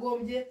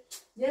yakagombye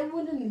yewe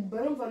ubundi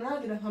barumva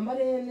nagira nka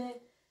marene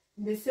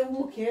mbese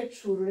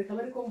w'umukecuru reka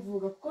bari ko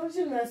mvuga kuko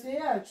generasiyo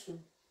yacu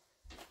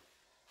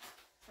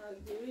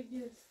ntabwo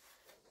ibigize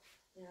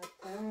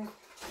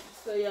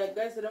so yeah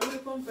guys ramuri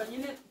kumva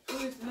nyine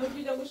tuzi n'ubyo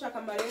ujya gushaka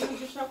marene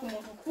ujya ushaka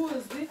umuntu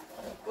ukuzi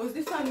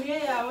uzi famiye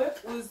yawe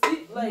uzi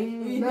like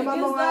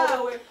intege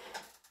zawe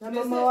na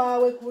mama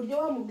wawe ku buryo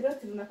wamubwira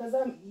ati runaka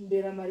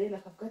azambera marene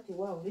akavuga ati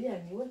wawe uriya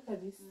niwe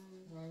kabisa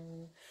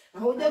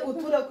aho ujya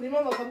gutura kuri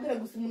mama akabwira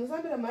gusa umuntu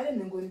uzambera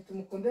marene ngo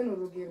nitumukunde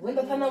n'urugero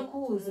wenda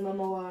atanakuzi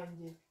mama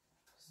wanjye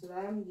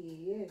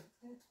urambwiye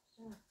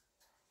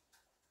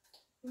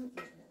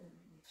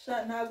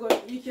ntago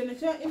ikintu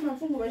cyo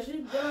impamvu mubaje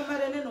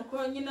by'amarene nuko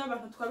nyine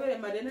abantu twabereye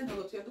marene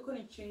ntago tujya dukora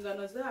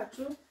inshingano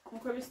zacu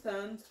nkuko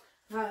bisanzwe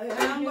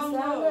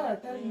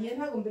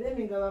ntabwo mbere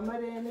mingaba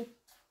amarene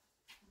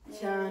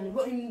cyane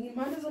bo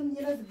impande zo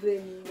nyine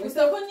zibreming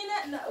gusa ko nyine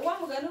wa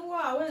mugani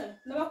wawe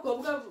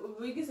n'abakobwa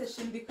bigize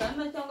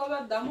shindikana cyangwa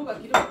abadamu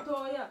bakiri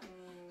batoya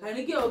hari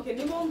igihe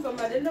nimumva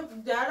amarene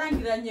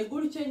byarangiranye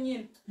gutyo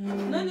nyine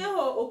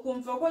noneho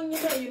ukumva ko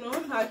nyine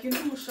nta kintu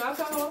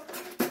umushakaho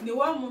ni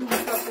wa muntu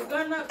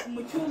mukavugana mu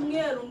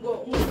cyumweru ngo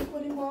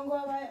kuri mongo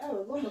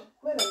abagomba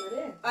kubera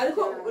amarene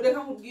ariko reka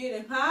nkubwire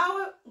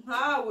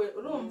nkawe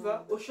urumva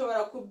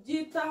ushobora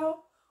kubyitaho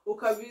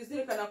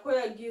ukabizirikana ko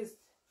yagize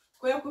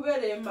ko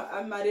yakubereye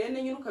amarene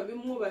nyine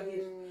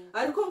ukabimwubahira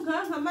ariko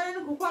nka marene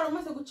kuko wari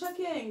umaze guca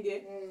akenge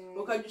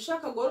ukajya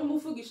ushaka guhora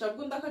umuvugisha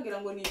bw'undi akagira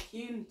ngo ni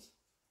ikindi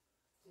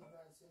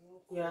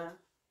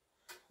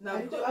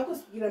ariko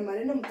kugira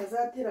amarene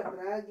mutazatera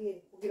brage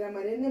kugira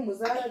amarene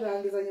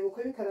muzarangizanye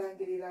ubukwe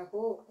bikarangiriraho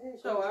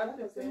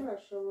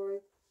murashoboye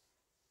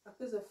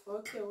akize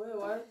foke we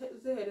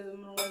wazihereza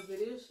umunwa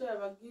zirishe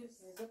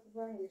abagize zo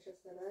kuvangisha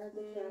salade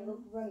cyangwa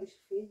kuvangisha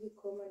ifu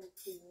y'igikoma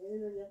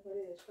n'ikintu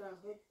byakoresha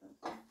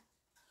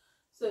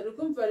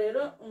ukumva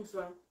rero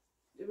umva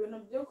ibintu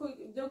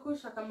byo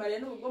gushaka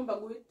amarene ugomba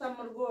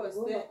guhitamo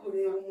rwose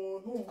kureba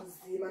umuntu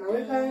muzima nawe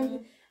kandi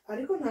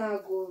ariko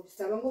ntago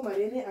bisaba ngo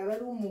marene aba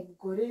ari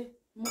umugore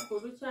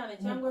mukuru cyane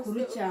cyangwa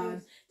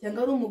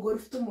ari umugore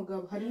ufite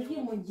umugabo hari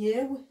n'igihe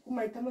mugewe ku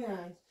mahitamo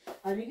yanjye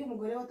hari igihe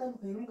umugore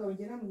watandukanye n'umugabo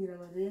ngena amubwira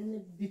marene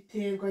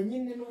biterwa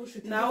nyine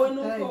n'ubushuti nawe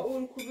nuko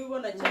uri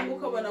kubibona cyangwa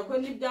ukabona ko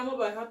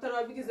n'ibyamubaye hatari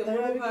wabigize mu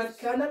ruhare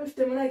kandi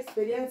abifite muri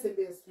experience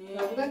mbese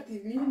navuga ati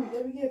ibintu nibyo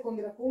bigiye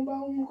kongera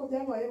kumbaho nk'uko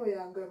byabayeho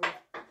yangarura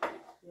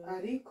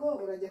ariko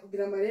urajya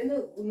kugira amarene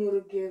ni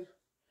urugero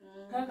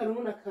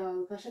kakarumuna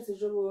kawe kashatse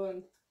ejo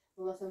bundi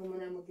ugasanga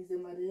umuntu yamugize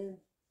marene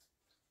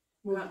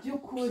mu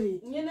by'ukuri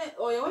nyine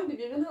oya wenda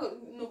ibyo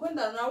nuko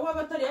nawe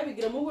waba atari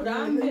yabigiramo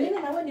uburambe nyine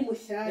nawe ni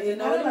mushyashya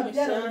nawe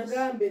arabyara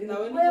ubwa mbere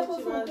nawe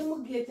yakoze ubukwe mu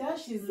gihe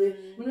cyashize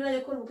undi nawe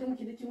yakora ubukwe mu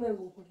kindi cyumweru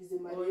ngo umugize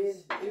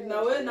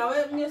marene nawe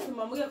mwese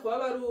mumubwiye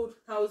kuba barura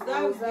ntawe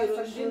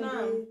uzabwira undi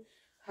nama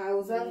ntawe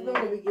uzavuga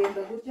ngo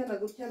bigenda gutya na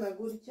gutya na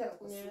gutya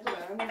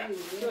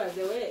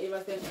ibaze we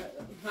ibaze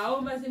ntawe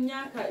umaze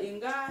imyaka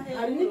ingahe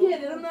hari n'igihe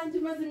rero nanjye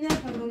umaze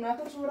imyaka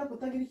runaka ushobora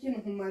kutagira ikintu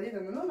nkumarira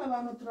nanone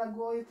abantu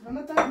turagoye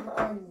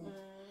turanatandukanye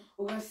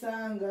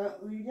ugasanga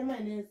urya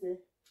mayoneze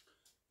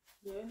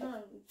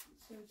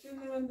sinzi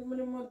niba ndi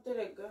muri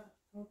moterega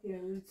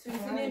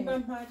sinzi nimba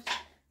mpari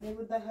niba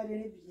udahari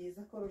ni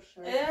byiza kurusha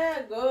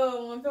yego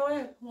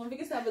mwumve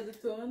igisambo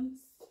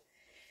dutunze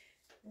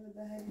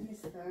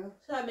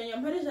shamenya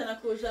mpari ijana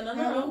ku ijana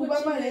ntabwo kuba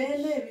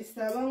amarene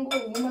bisaba ngo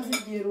uba umaze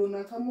igihe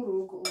runaka mu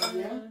rugo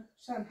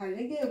hari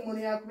n'igihe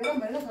umuntu yakubera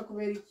amarene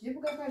akakubera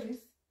ikibwa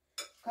kabisa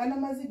kandi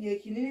amaze igihe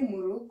kinini mu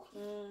rugo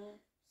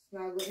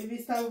ntabwo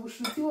bisaba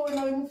ubushuti wowe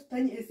nawe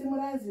mufitanye ese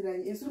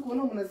muraziranye ese uri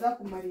kubona umuntu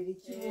azakumarira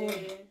iki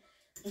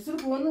ese uri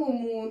kubona uwo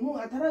muntu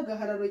atari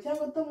agahararo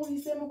cyangwa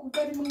atamuhisemo kuko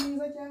ari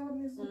mwiza cyangwa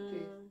ameze ute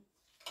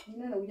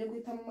nyine nawe ujya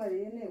guhitamo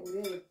amarene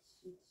ureba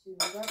ikintu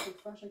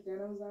azakufasha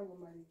cyangwa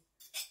uzamumarira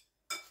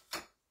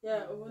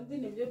ubundi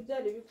nibyo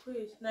byari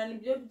bikwiye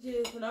nibyo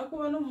byiza nawe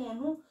kubona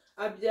umuntu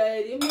abyaye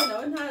rimwe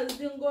nawe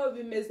ntazi ngo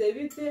bimeze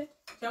bite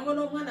cyangwa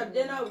n'umwana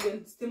abyaye nawe ubwo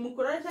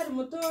simukuru aracyari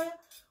mutoya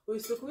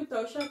uhise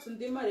kubitaho ushatse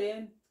undi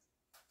marene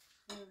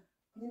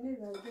nyine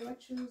ntabwo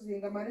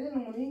bacuzinga amarene ni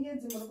umuntu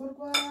w'ingenzi mu rugo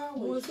rwawe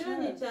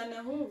muziranye cyane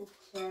ahubwo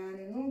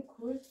cyane ni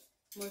ukuri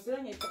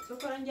muziranye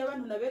kuko rangiye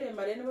abantu nabereye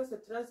marene bose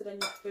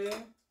turaziranye pe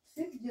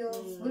sibyo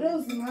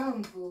ureuza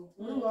impamvu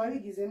uba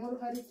wabigizemo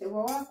uruhare uba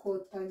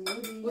wakotanye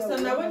gusa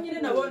nabo nyine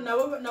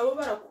nabo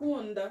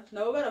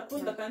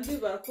barakunda kandi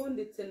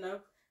barakunditse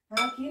nabo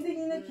nta kindi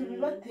nyine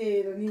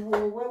kibibatera ni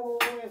wowe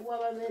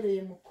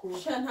wababereye mukuru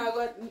ntabwo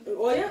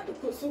oya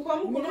si uko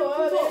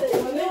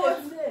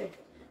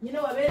nyine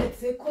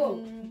waberetse ko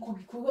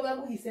kuko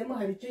baguhisemo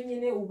hari icyo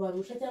nyine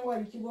ubarusha cyangwa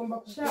hari icyo ugomba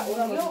kugura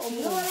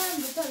umwe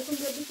waranditse ariko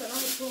ngiye dusa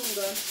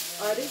n'amutungana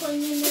ariko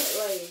nyine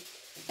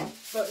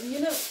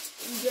nyine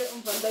njye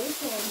umva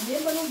ndabikunda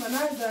njyemba numva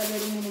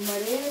nazabera umuntu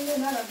marene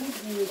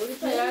narahugiye uri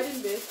tayari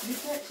mbere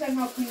bitashya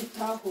nka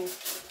kwitaho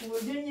ku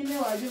buryo nyine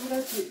wajya uvuga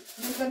ati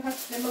nubwo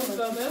ntafitemo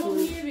amatsiko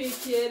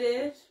mwibikiye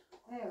rero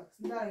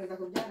sindarangiza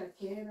kubyara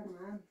kera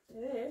mwana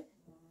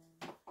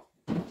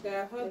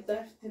gahoda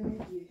afitemo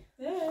igihe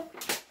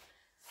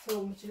so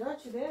umukino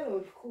wacu rero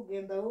uri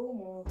kugenda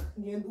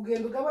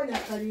ugenda ugabanya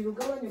akariro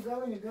ugabanya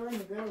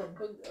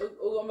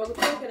ugomba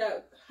gutekera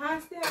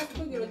hasi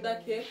kugira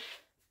udakeka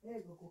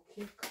yego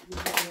gukeka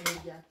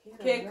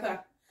keka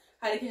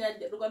hari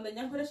ikinyarwanda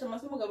nyakoresha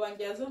amaso umugabo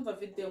wanjye yazumva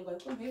video ngo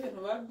ariko nk'ibintu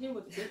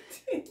babyibutse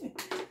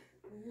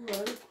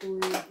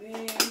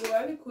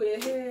babikuye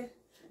he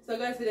so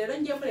guys rero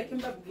ngiye mureke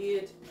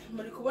mbabwire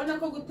muri kubona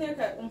ko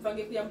guteka umva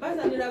ngiye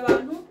mbazanira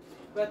abantu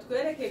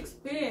batwereke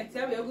experience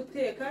yabo yo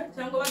guteka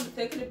cyangwa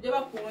badutekera ibyo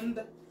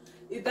bakunda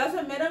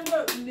idazamera ngo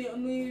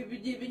ni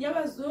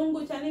ibinyabazungu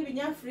cyangwa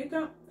ibinyafrika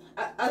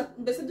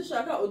mbese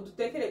dushaka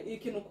udutekere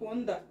ikintu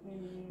ukunda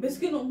mbese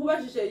ikintu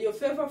nkubajije iyo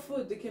favorite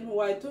food ikintu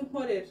wahita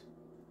unkorera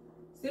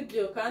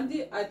sibyo kandi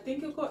I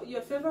think ko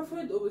iyo favorite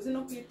food ubuzi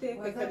no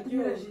kuyiteka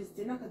ikaryoha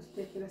Justina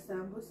akadutekera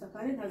sambusa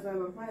kandi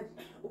ntazaba mpari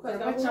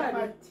ukazaba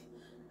capati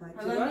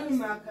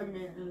azanyuma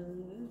kamera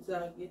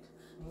nzagira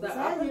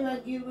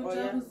zanyibagirwa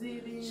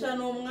cyakuziri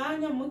shana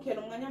umwanya muke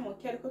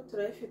ariko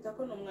turayifite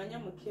ko no umwanya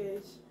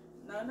mukeya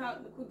nta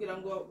kugira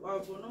ngo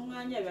wabone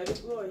umwanya biba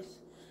bigoye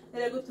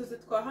erego tuzi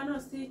twa hano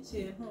si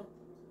ikintu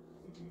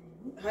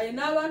hari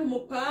n'abantu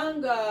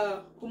mupanga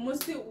ku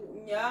munsi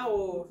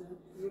nyawo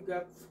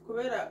bigapfa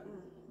kubera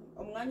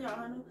umwanya wa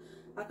hano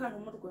akantu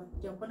mu Rwanda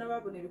njya mbona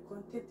babona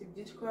ibikontenti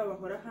byinshi ko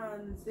bahora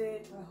hanze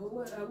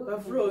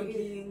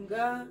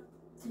bavloginga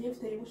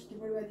siyefite y'ubushiti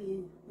muri bariye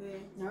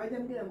nabajya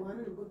mbwira ngo hano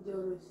nibwo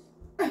byoroshye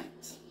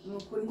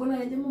nukuri ngo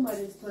nanjye mu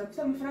maresitora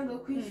mfite amafaranga yo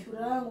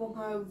kwishyura ngo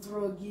nka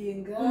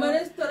vloginga mu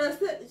maresitora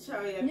se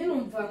cyaya nyine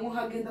numva ngo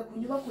hagenda ku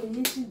nyubako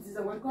nyinshi nziza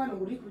ngo ariko hano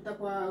uri kubita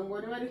kwa ngo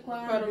ni bari kwa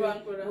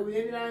ngo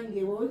bibe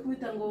birangiye wowe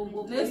kubita ngo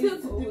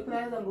City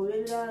Plaza ngo bibe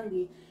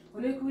birangiye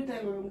uri kubita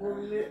ngo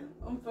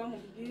umva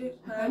nkubwire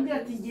akambwira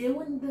ati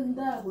ngewe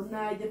ndaho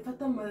najya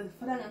mfata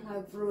amafaranga nka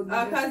vloginga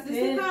akazi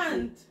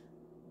kandi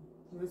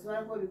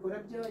ubuzima ko bikora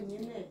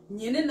byonyine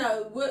nyine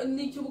nawe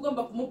nicyo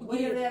ugomba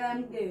kumubwira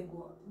yarambwiye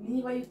ngo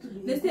niba YouTube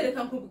ndetse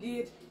reka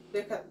nkubwire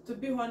reka to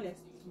be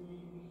honest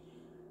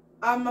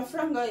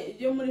amafaranga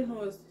yo muri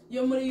ntuzi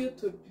yo muri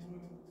YouTube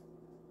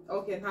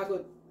okay ntago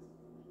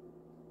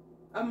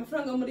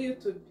amafaranga muri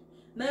YouTube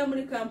nayo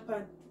muri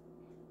company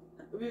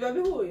biba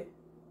bihuye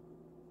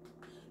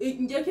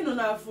ngiye kino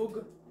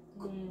navuga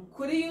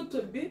kuri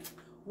YouTube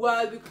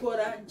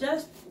wabikora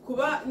just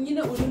kuba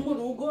nyine uri mu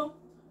rugo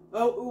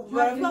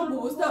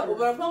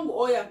baravuga ngo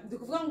oya ndi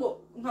kuvuga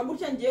ngo nka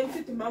gutya ngiye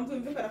mfite impamvu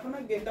yumvikana ko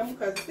nagenda mu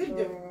kazi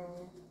sibyo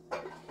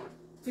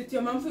mfite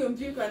iyo mpamvu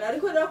yumvikana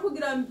ariko rero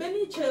kugira mbe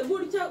nicaye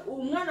gutya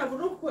umwana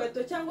buri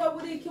ukweto cyangwa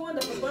buri iki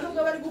wenda papa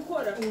nubwo bari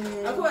gukora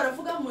ariko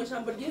baravuga mu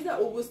ijambo ryiza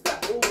ubusa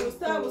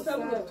buruta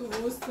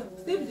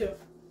sibyo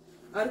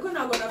ariko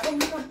ntabwo nava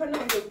muri company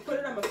ngiye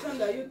gukorera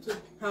amafaranga ya YouTube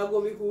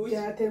ntabwo bihuye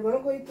byaterwa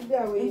nuko YouTube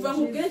yawe umva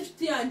nkubwire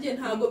inshuti yanjye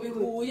ntabwo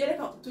bihuye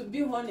reka to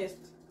be honest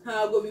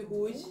ntabwo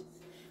bihuye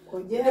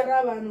kongera hari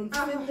abantu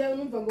nzibya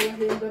numva ngo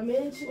bahemba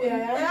menshi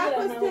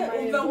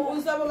umva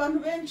uzaba abantu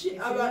benshi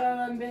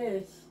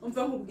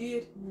umva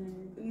nkubwire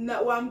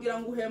wambwira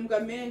ngo uhembwa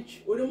menshi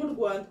uri mu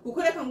Rwanda kuko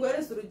reka ngo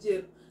yereze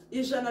urugero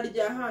 100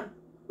 rya hano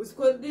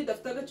uziko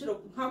ridafite agaciro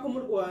nk'ako mu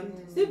Rwanda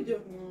sibyo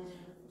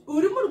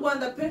uri mu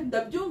Rwanda pe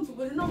ndabyumva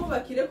buri no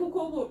mubakire kuko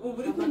ubu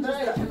uri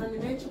kwinjiza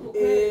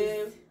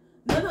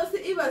noneho se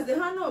ibaze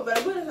hano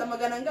baraguhereza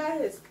magana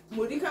ngaheze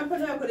muri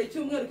company yakoreye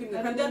icyumweru kimwe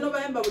kandi hano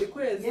bahemba buri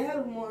kwezi hari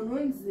umuntu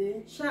nzi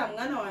sha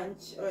mwana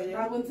wanjye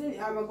ntabwo nzi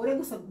abagore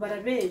gusa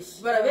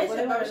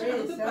barabeshya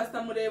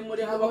n'udupasta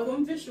muremure ngo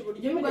bakumvishe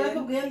uburyo umugore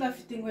akubwiye ngo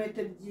afite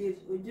inkweto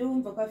ebyiri ujye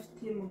wumva ko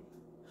afite imwe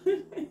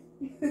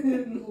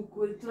ni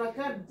ukuri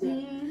turakabya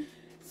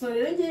so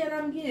rero ngewe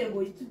yarambwiye ngo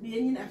YouTube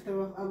nyine afite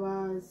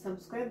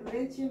abasubscribe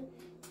benshi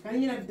kandi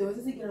nyine video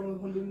ze zigera mu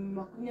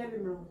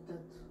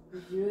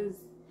 20-30 views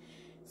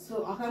so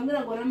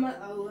akambwira ngo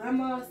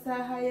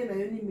n'amasaha ye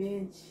nayo ni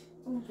menshi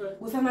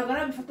gusa ntabwo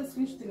arabifata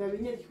screenshot ngo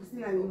abinyereke gusa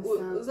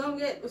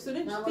nabimusanga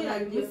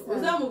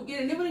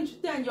uzamubwire niba uri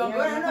inshuti yanjye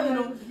wambara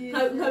n'abintu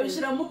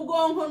nkabishyira mu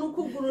bwonko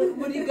n'ukuguru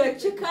buri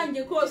gace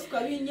kanjye kose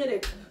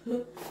ukabinyereka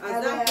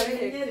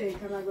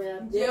azakwereka ntabwo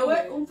yabyemera yewe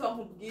umva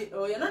nkubwire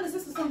oya none se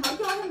soso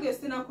ntabwo wambwiye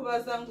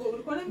sinakubaza ngo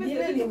uri kubona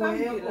message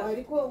ukambwira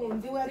ariko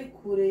undi wari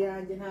kure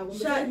yanjye ntabwo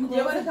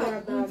njyewe reka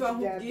umva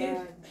nkubwire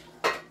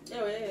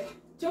yewe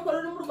cyokora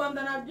uri mu Rwanda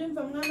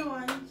nabyumva mwana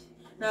wanjye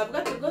ntabwo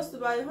ati rwose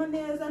ubayeho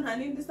neza nta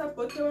n'indi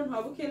support we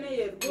ntabwo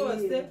ukeneye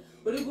rwose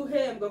uri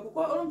guhembwa kuko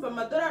urumva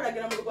amadolari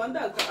agera mu Rwanda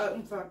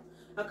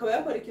akaba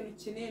yakora ikintu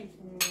kinini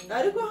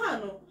ariko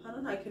hano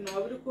nta kintu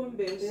waba uri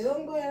kumbesha rero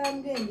ngo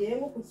yarambwengeye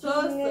nko ku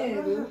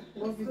cyumweru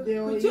ngo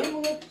video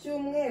y'imwe ku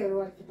cyumweru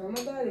afite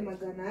amadolari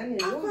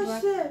 400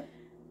 urumva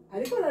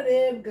ariko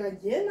narebwa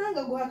ngiye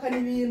nanga guhakana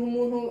ibintu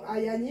umuntu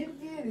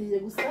ayanyibwiriye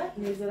gusa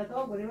nizera ko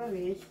abagore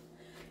babeshya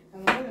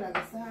amabara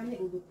agasahani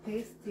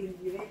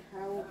udutestingire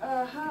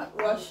aha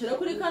washira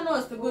kuri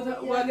kanose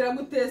wagira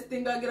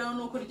gutestinga agira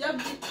no kurya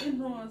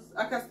intozi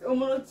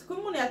umuntu ko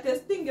umuntu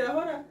yatestingira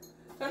hora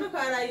kano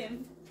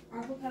karayindi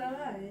ako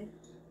karabaye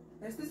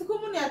ese ko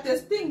umuntu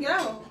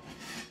yatestingiraho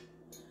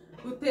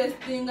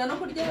gutestinga no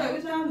kurya biba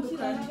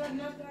bitandukanye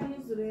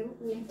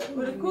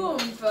uri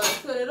kumva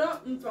so rero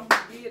mva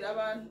nkubwira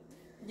abantu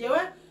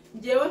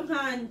ngewe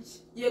nkanjye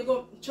yego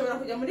nshobora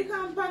kujya muri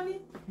company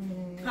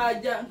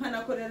nkajya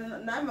nkanakorera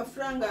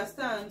n'amafaranga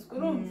asanzwe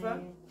urumva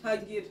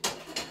nkagira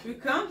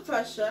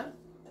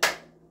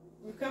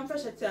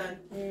bikamfasha cyane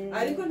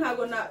ariko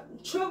ntabwo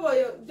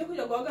nshoboye byo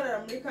kujya guhagarara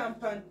muri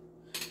company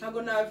ntabwo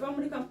nava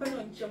muri company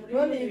nje muri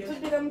none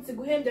YouTube iramutse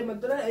guhembye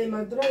amadolari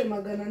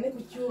 400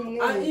 ku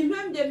cyumweru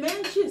impembye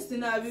menshi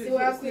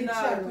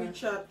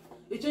sinakwicara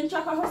icyo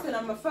nshaka hose ni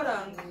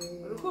amafaranga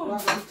urumva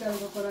wakwicara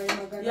ugakora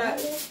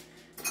 400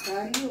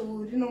 kandi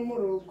uri no mu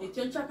rugo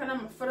icyo nshaka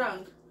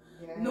n'amafaranga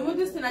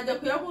n'ubundi sinajya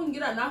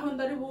kuyabungira naho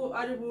ndari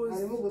ari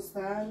buzi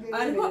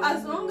ariko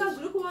azonga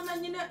uri kubona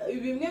nyine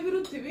bimwe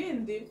biruta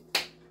ibindi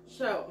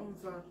sha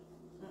umva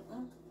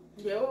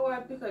ngewe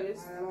wapi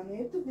kabisa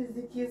abantu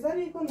tubizi kiza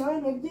ariko nawe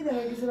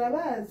ntubyirengagize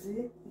urabazi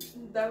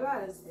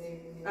ndabazi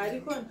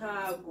ariko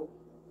ntago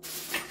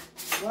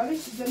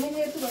wabishyizemo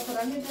nyine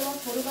tugakora n'ibyo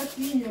bakora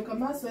ugatinyuka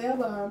amaso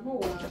y'abantu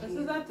ese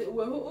zati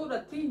weho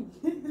uratinya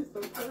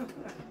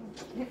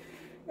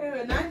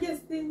ewe nanjye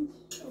sinjye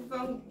uva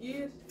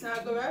nkubwire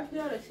ntabwo biba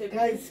byoroshye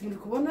guys muri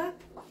kubona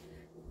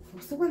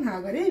ubwo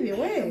ntabwo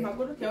arebewe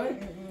mpaguruke we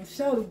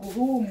sha uri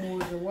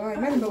guhumura wawe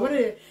nanjye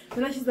mbabore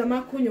tunashyizemo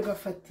akunyu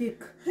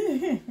gafatika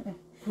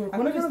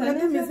kubona ko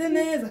katameze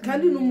neza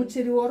kandi ni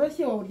umuceri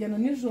woroshye wawuryana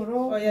nijoro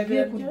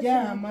ugiye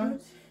kuryama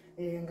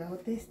ngaho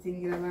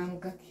testingira abantu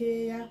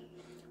gakeya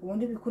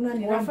ubundi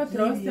bikunanira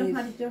wafatira wose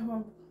nkaryaho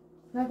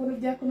ntabwo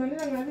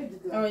byakunanira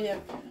nkabirya oya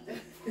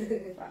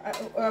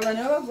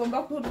abantu baba bagomba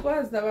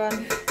kurwaza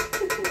abantu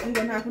ngo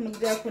nta kuntu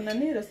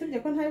byakunanira usibye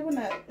ko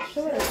ntabona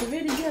ushobora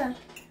kubirya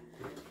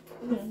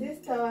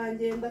sister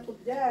wanjye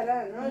ndakubyara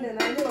none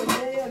nanjye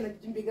bageyo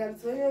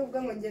nabyimbiganzwe n'ubwo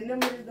ngo ngende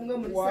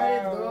muri sale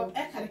do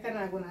kareka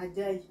ntabwo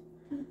najyayo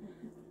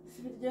si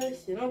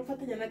biryoshye no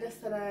gufatanya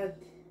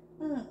n'agasalade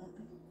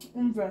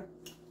umva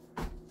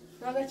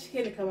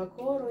n'agacikeni kaba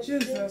koroshye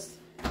Jesus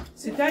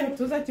sitari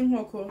tuza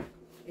cy'inkoko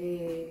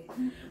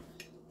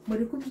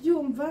muri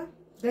kubyumva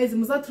guys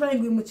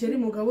muzaturayinga uyu muceri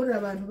mugaburira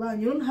abantu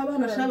banyu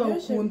n'abana shaba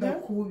ukunda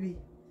kubi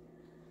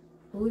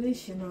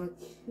urishe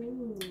intoki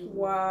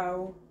wow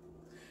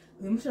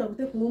uyu mushobora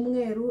guteka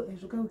umweru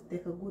ejo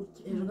uguteka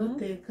gutya ejo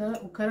ugateka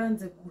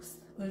ukaranze gusa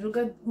ejo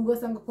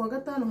ugasanga kuwa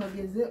gatanu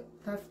hageze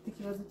utafite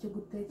ikibazo cyo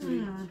guteka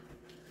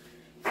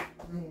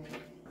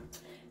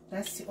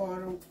that's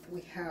all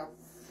we have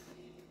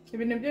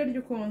ibi nibyo urya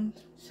ukunda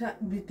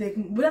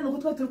buriya nuko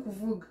twari turi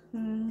kuvuga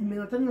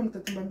iminota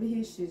 30 mba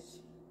mbihishije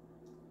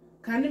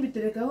kandi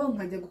mbiterekaho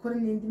nkajya gukora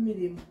n'indi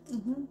mirimo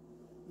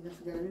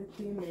bigasigara biri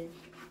kwimenya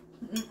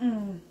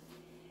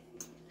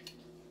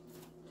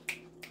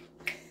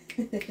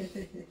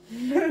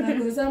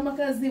ntabwo bizamo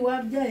akazi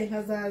wabyaye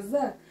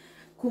nkazaza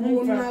ku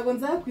buntu ntabwo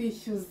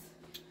nzakwishyuza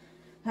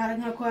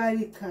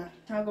nkakwarika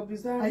ntabwo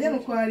bizaba ajya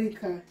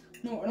mukwarika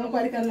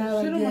nukwarika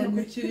n'abageni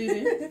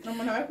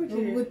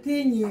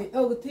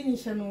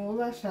ugutinyisha ni uwo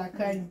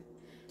bashakanye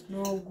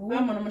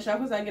umuntu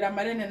mushaka kuzagira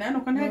amarene nayo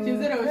nuko nta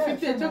cyizere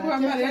bifite cyo kuba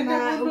amarene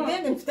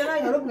ubwenge mfite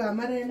ntabwo ari ubwa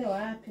marene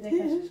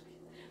wapirekashijwe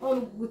aho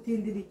ni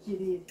ukugutindira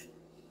ikirere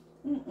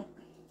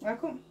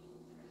ariko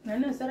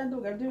nanone salade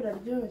ubwabyo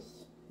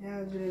biraryoshye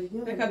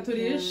reka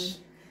turishe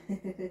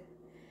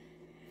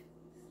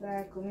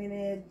saa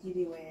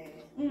 12 we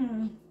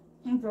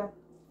umva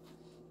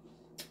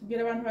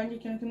bwira abantu banjye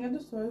ikintu kimwe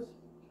dusoza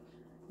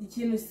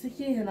ikintu si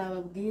kihe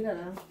nababwira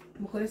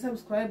mukore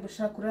subscribe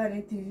ushaka kuri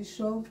ADUTEKEYE TV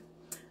show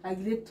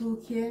agire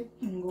tuke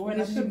ngo we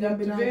nabyo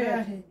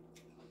byatubera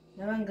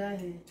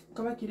nabangahe ko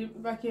bakiri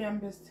bakeya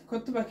mbese ko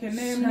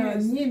tubakeneye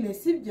mwese nyine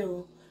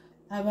sibyo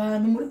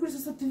abantu muri kuri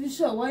SOSO TV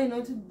show why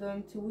not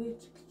don't we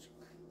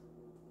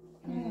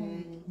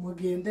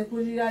mugende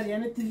kuri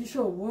ADUTEKEYE TV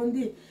show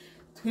ubundi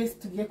twese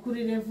tugiye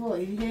kuri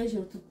level iri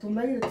hejuru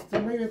tutumbagire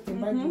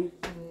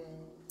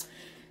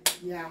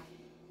yeah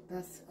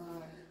that's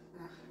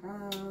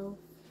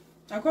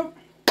ako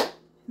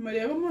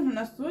mureba umuntu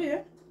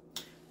nasuye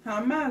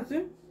nta mazi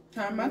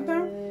nta mata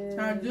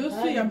nta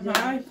juice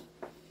yampaye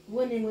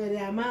ubu ni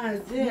ngwereye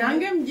amazi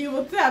nange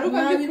mbyibutse aruko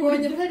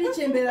nabibonye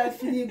bwarice imbere ya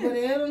firigo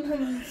rero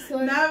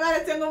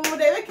nabaretse ngo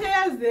murebe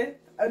keyaze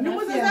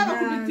nimuze zaba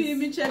kubitiye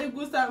imiceri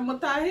gusa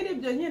mutahira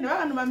ibyo nyine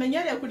abantu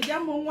bamenyereye kurya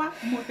munywa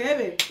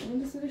muhebe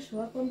ubundi se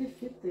bishobora ko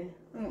mbifite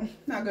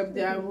ntabwo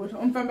byabura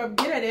umva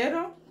mbabwire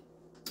rero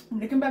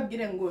mureke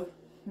mbabwire ngo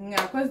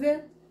mwakoze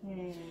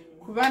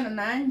kubana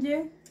nanjye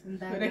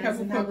reka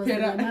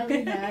gukopera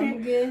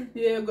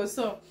yego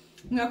so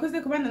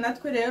mwakoze kubana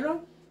natwe rero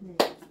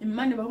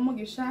Imana ibahe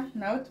umugisha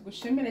nawe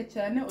tugushimire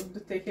cyane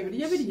uduteke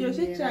ibiryo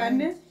biryoshye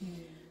cyane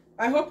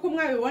aho ko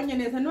mwabibonye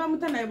neza niba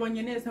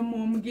mutanabibonye neza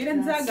mumbwire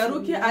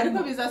nzagaruke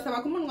ariko bizasaba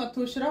ko umunwa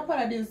tushira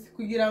paradize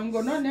kugira ngo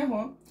noneho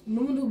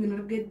n'ubundi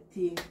ibintu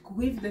bw'editing kuko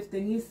ifite dufite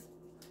nk'isi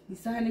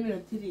isaha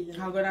n'iminota 7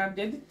 ntabwo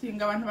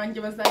nabyeditinga abantu banjye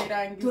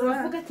bazayirangiza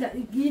turavuga cyane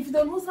ifite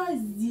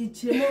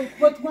ntuzazicemo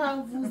kuko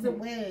twavuze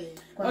we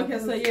okay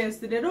so yes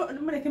rero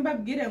mureke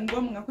mbabwire ngo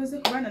mwakoze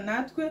kubana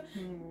natwe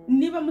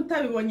niba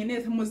mutabibonye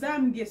neza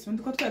muzambwiye sundi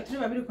ko twari turi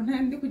babiri ko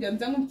ntandi kujya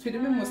nza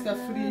nk'umfirime mu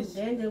safuriye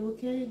ngende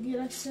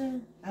bukegira se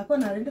ako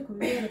narinde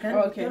kubireka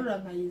kandi kurura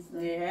nkayiza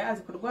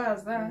azi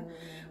kurwaza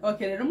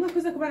okay rero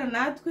mwakoze kubana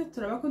natwe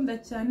turabakunda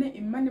cyane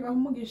Imana ibahe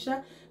umugisha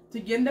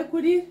tugende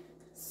kuri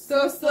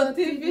SOSO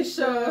TV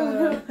show.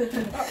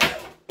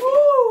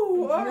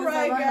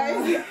 Alright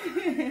guys.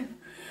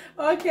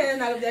 Okay,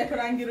 now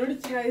byakurangira uri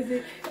kizi.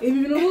 Ibi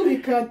bintu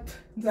bikata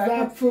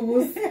zapfa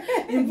ubusa.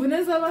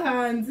 Imvune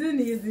z'abahanzi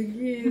ni izi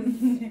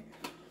ngizi.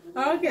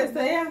 Okay, so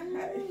yeah.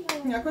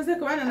 Nyakoze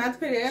kubana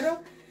natwe rero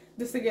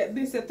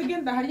duse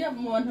tugenda hariya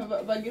mu bantu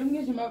bagira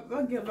umwijima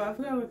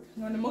bavuga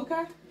ngo ni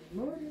muka.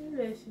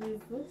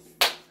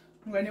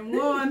 ngo ni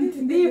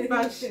mwondi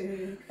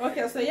ndifashe.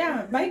 Okay, so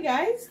yeah, bye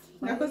guys.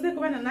 Nakoze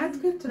kubana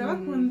natwe,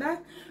 turabakunda.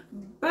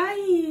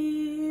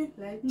 Bye.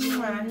 Like